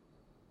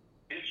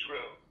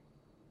Israel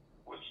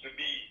was to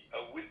be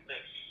a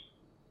witness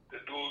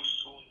to those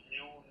who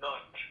knew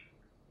not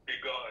the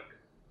God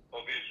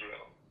of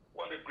Israel.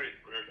 What a great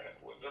prayer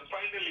that was. And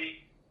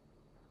finally,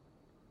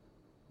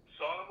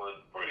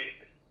 Solomon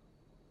prayed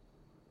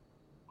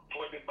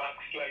for the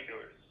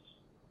backsliders.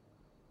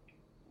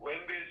 When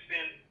they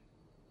sin,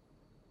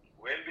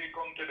 when they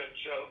come to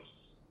themselves,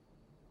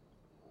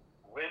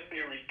 when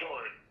they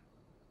return,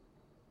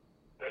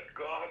 that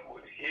God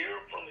would hear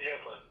from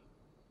heaven,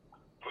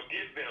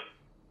 forgive them,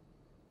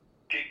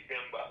 take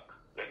them back.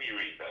 Let me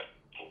read that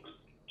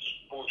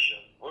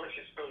portion.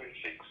 Verses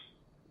 36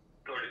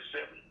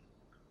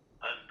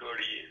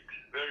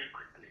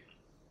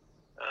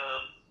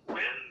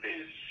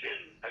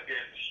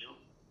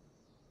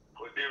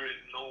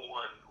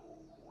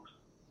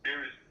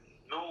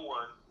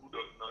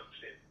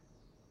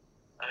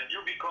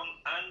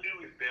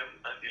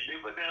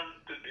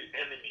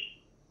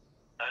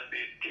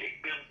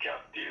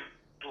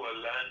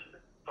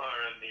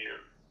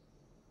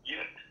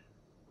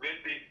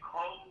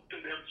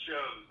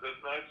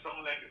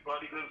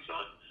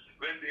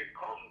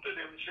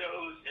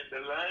 themselves in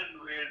the land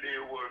where they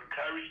were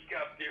carried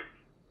captive,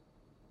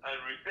 and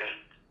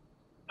repent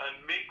and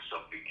make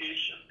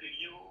supplication to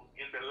you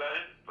in the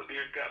land for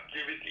their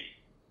captivity.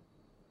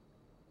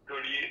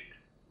 38.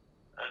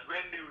 And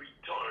when they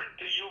return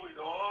to you with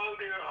all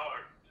their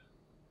hearts.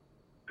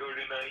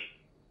 39.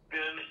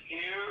 Then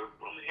hear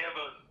from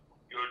heaven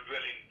your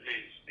dwelling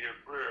place, their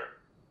prayer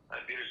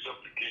and their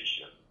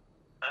supplication,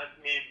 and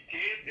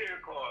maintain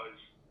their cause,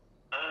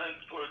 and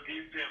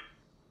forgive them.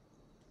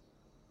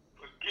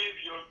 Forgive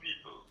your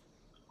people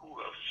who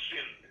have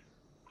sinned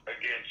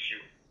against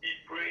you. He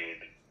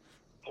prayed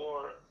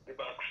for the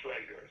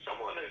backslider.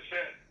 Someone has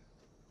said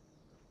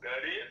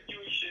that if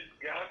you should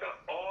gather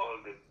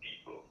all the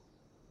people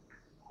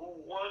who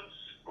once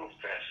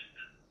professed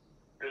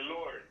the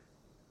Lord,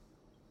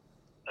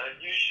 and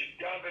you should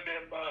gather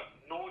them back,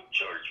 no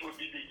church will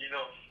be big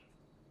enough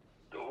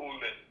to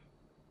hold them.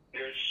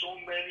 There are so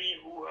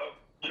many who have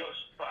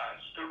just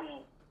passed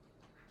through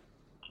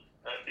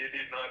and they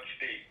did not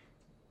stay.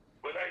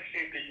 But I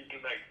say to you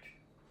tonight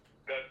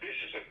that this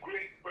is a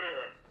great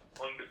prayer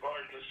on the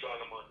part of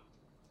Solomon,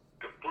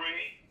 to pray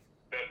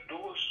that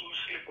those who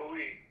slip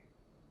away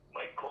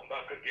might come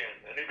back again.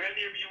 And if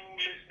any of you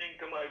listening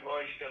to my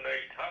voice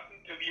tonight happen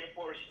to be a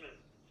person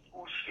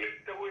who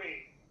slipped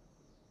away,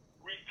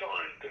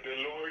 return to the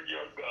Lord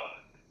your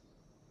God.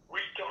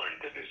 Return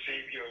to the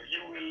Savior.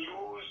 You will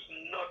lose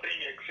nothing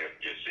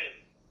except your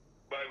sin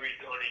by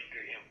returning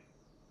to him.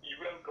 He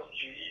welcomes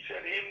you. He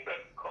said, him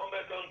that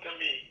cometh unto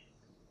me,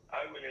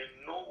 I will in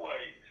no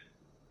wise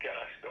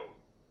cast out.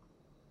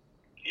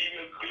 He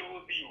will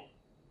clothe you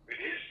with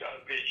his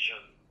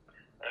salvation,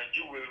 and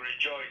you will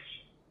rejoice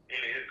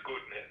in his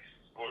goodness.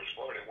 Verse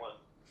 41.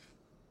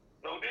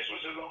 Now this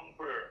was a long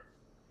prayer,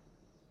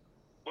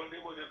 but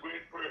it was a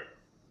great prayer.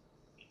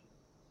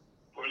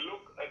 For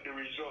look at the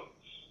results.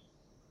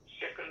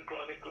 2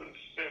 Chronicles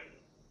 7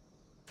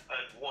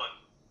 and 1.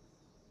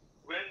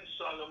 When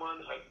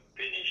Solomon had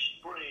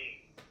finished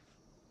praying,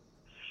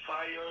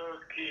 fire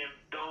came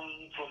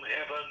down from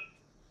heaven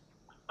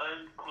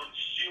and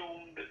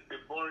consumed the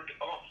burnt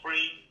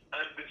offering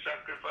and the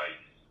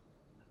sacrifice,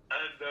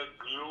 and the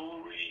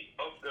glory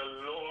of the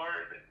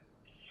Lord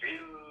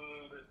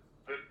filled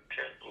the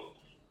temple.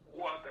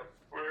 What a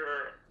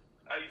prayer.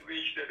 I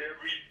wish that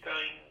every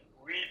time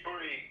we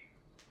pray,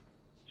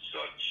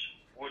 such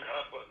would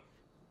happen.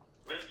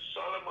 When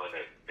Solomon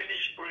had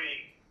finished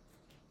praying,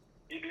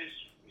 it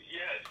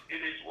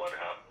is what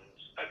happens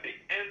at the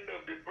end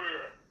of the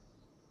prayer.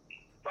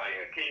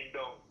 Fire came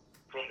down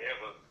from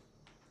heaven.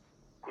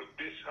 Could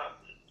this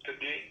happen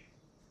today?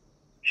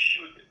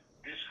 Should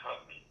this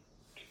happen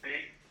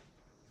today?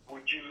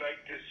 Would you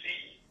like to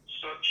see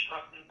such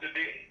happen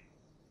today?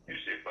 You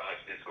say,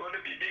 Pastor, it's going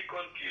to be big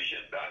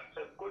confusion.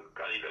 That's a good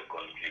kind of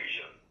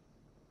confusion.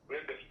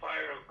 When the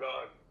fire of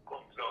God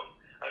comes down.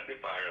 And the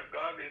fire of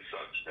God is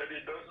such that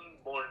it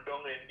doesn't burn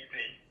down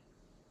anything.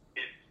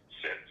 It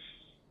sets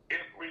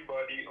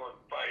everybody on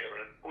fire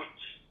and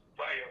puts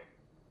fire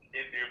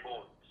in their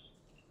bones.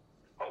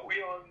 But we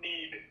all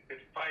need the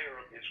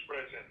fire of his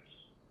presence,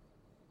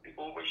 the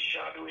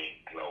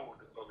overshadowing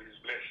cloud of his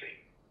blessing,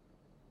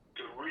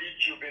 to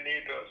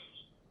rejuvenate us,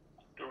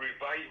 to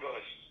revive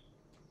us,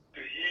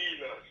 to heal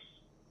us,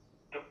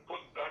 to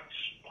put that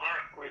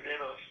spark within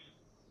us.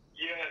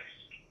 Yes,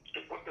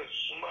 to put a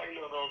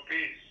smile on our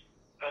face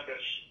and a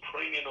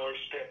spring in our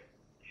step,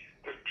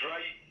 to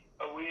drive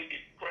away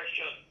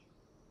depression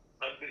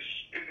and the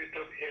spirit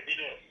of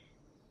heaviness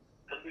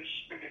and the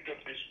spirit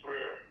of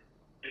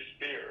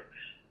despair.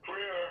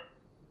 Prayer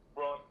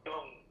brought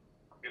down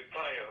the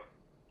fire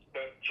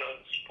that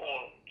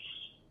transforms,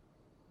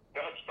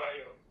 that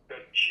fire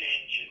that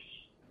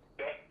changes,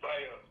 that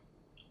fire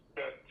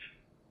that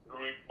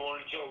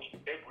burns out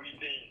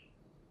everything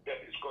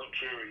that is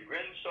contrary.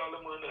 When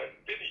Solomon had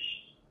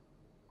finished,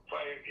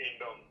 fire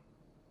came down.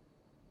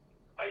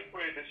 I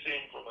pray the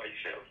same for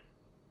myself,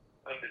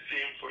 and the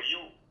same for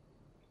you,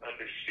 and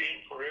the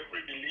same for every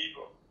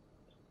believer,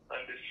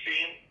 and the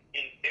same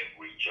in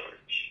every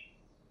church.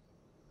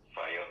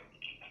 Fire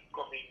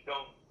coming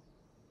down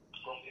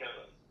from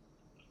heaven.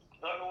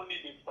 Not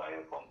only did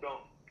fire come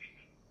down,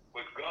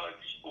 but God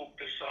spoke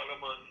to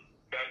Solomon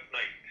that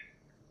night,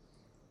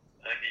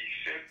 and he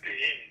said to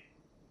him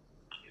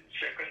in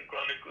 2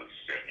 Chronicles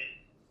 7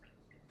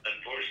 and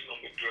verse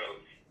number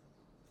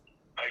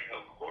 12, I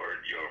have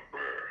heard your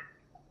prayer,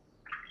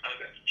 and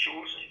have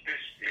chosen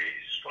this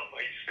place for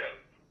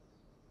myself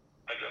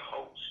as a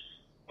house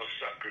of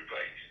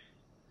sacrifice.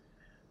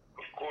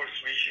 Of course,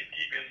 we should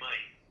keep in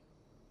mind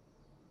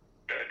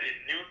that in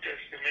New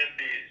Testament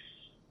days,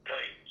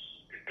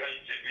 the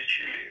times in which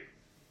we live,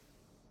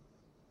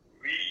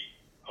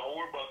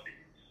 our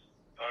bodies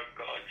are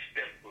God's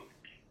temple.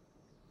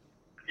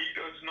 He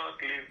does not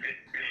live in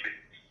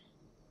buildings.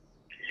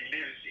 He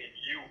lives in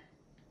you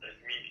and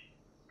me,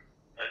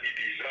 and he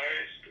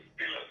desires to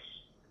fill us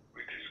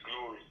with his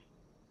glory.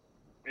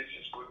 This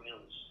is good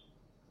news.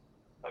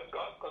 And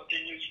God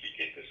continues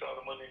speaking to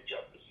Solomon in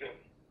chapter 7.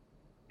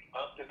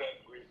 After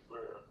that great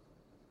prayer,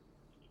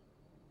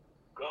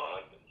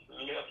 God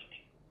left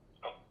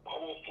a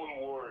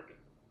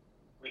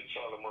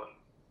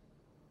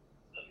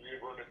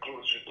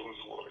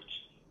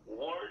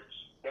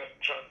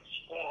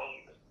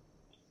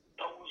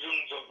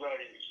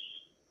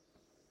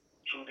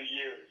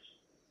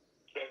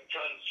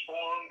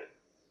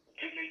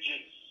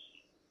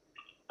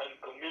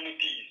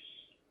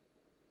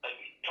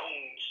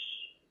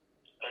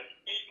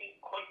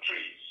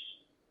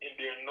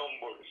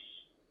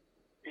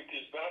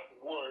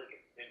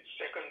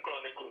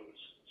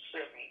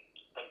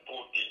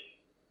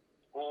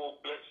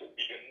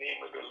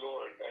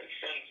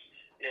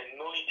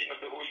of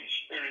the Holy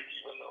Spirit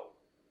even now.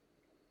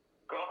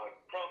 God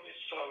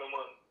promised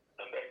Solomon,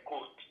 and I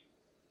quote,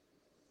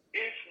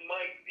 "If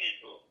my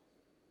people,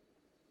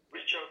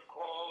 which are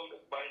called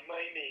by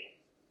my name,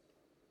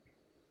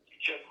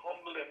 shall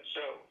humble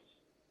themselves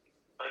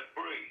and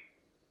pray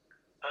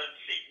and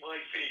seek my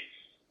face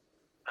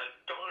and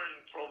turn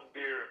from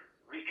their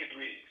wicked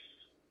ways,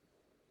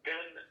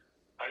 then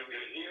I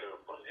will hear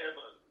from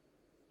heaven,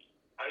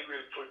 I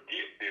will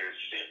forgive their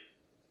sin,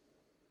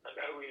 and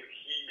I will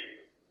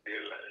heal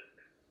their land."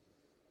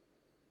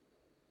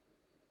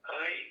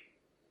 I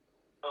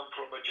am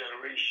from a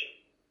generation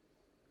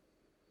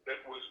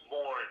that was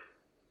born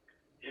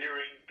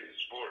hearing this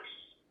verse,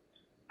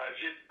 as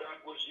if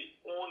that was the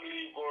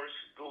only verse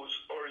those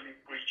early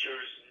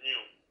preachers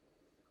knew.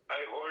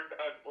 I heard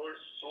that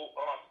verse so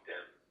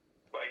often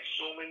by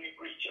so many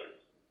preachers.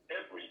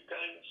 Every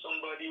time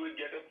somebody would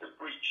get up to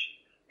preach,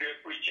 they're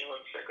preaching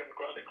on 2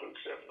 Chronicles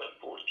 7 and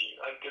 14.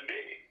 And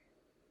today,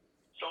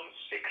 some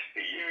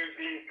 60 years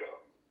later,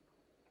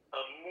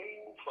 a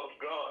move of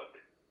God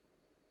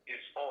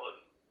is on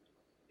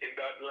in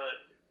that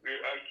land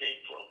where I came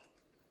from.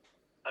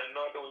 And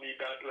not only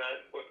that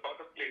land, but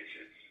other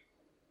places.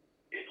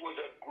 It was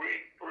a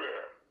great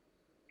prayer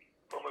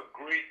from a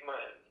great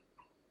man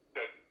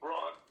that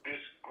brought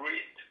this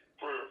great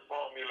prayer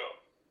formula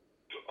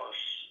to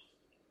us.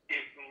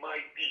 If my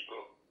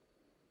people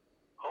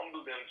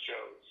humble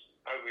themselves,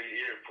 I will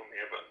hear from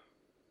heaven.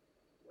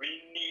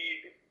 We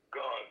need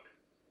God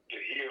to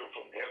hear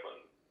from heaven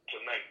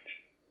tonight.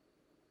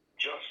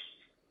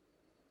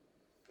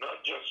 Not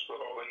just for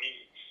our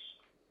needs,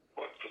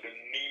 but for the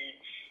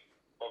needs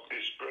of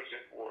this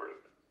present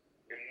world,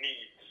 the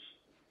needs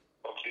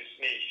of this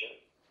nation,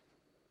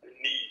 the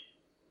need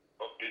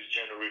of this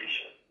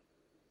generation.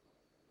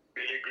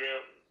 Billy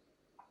Graham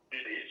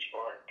did his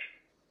part.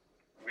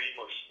 We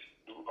must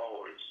do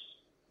ours.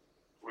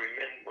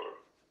 Remember,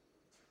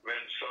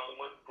 when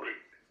Solomon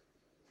prayed,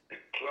 the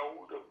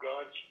cloud of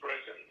God's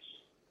presence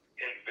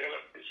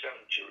enveloped the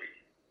sanctuary.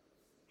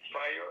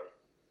 Fire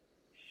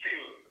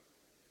filled,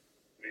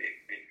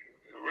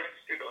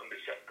 rested on the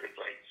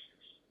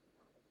sacrifices,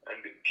 and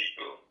the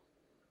people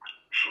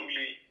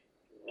truly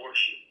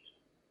worshipped.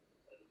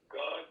 And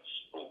God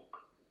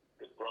spoke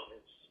the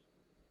promise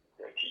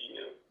that He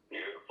will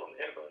hear from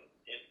heaven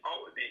in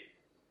our day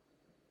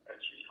as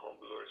we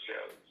humble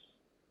ourselves,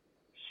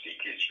 seek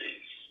His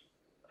face,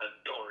 and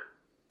turn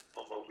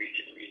from our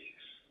wicked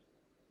ways.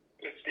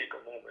 Let's take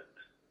a moment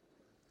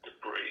to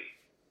pray.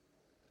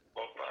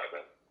 Oh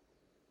Father,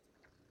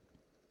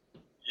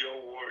 your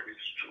word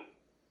is true.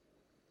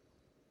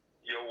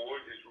 Your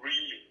word is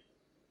real.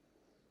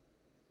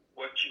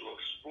 What you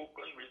have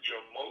spoken with your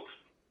mouth,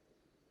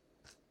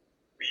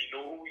 we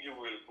know you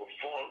will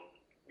perform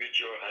with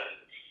your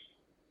hands.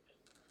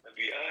 And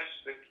we ask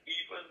that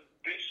even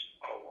this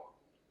hour,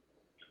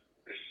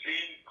 the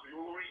same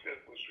glory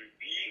that was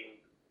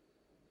revealed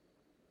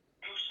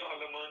to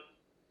Solomon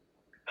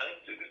and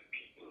to the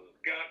people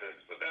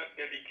gathered for that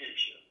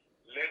dedication,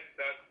 let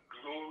that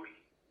glory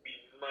be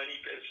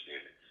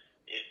manifested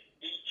in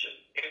each and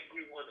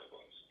every one of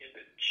us, in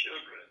the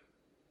children,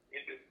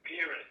 in the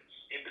parents,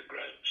 in the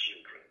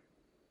grandchildren,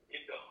 in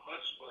the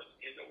husband,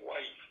 in the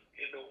wife,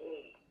 in the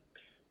home,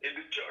 in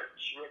the church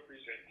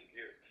represented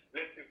here.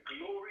 Let the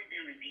glory be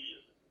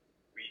revealed.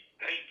 We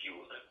thank you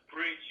and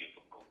praise you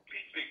for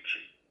complete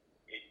victory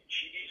in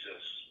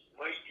Jesus'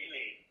 mighty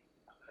name.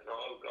 And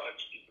all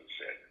God's people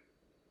said,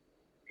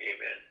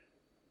 amen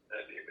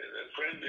and amen. And friends,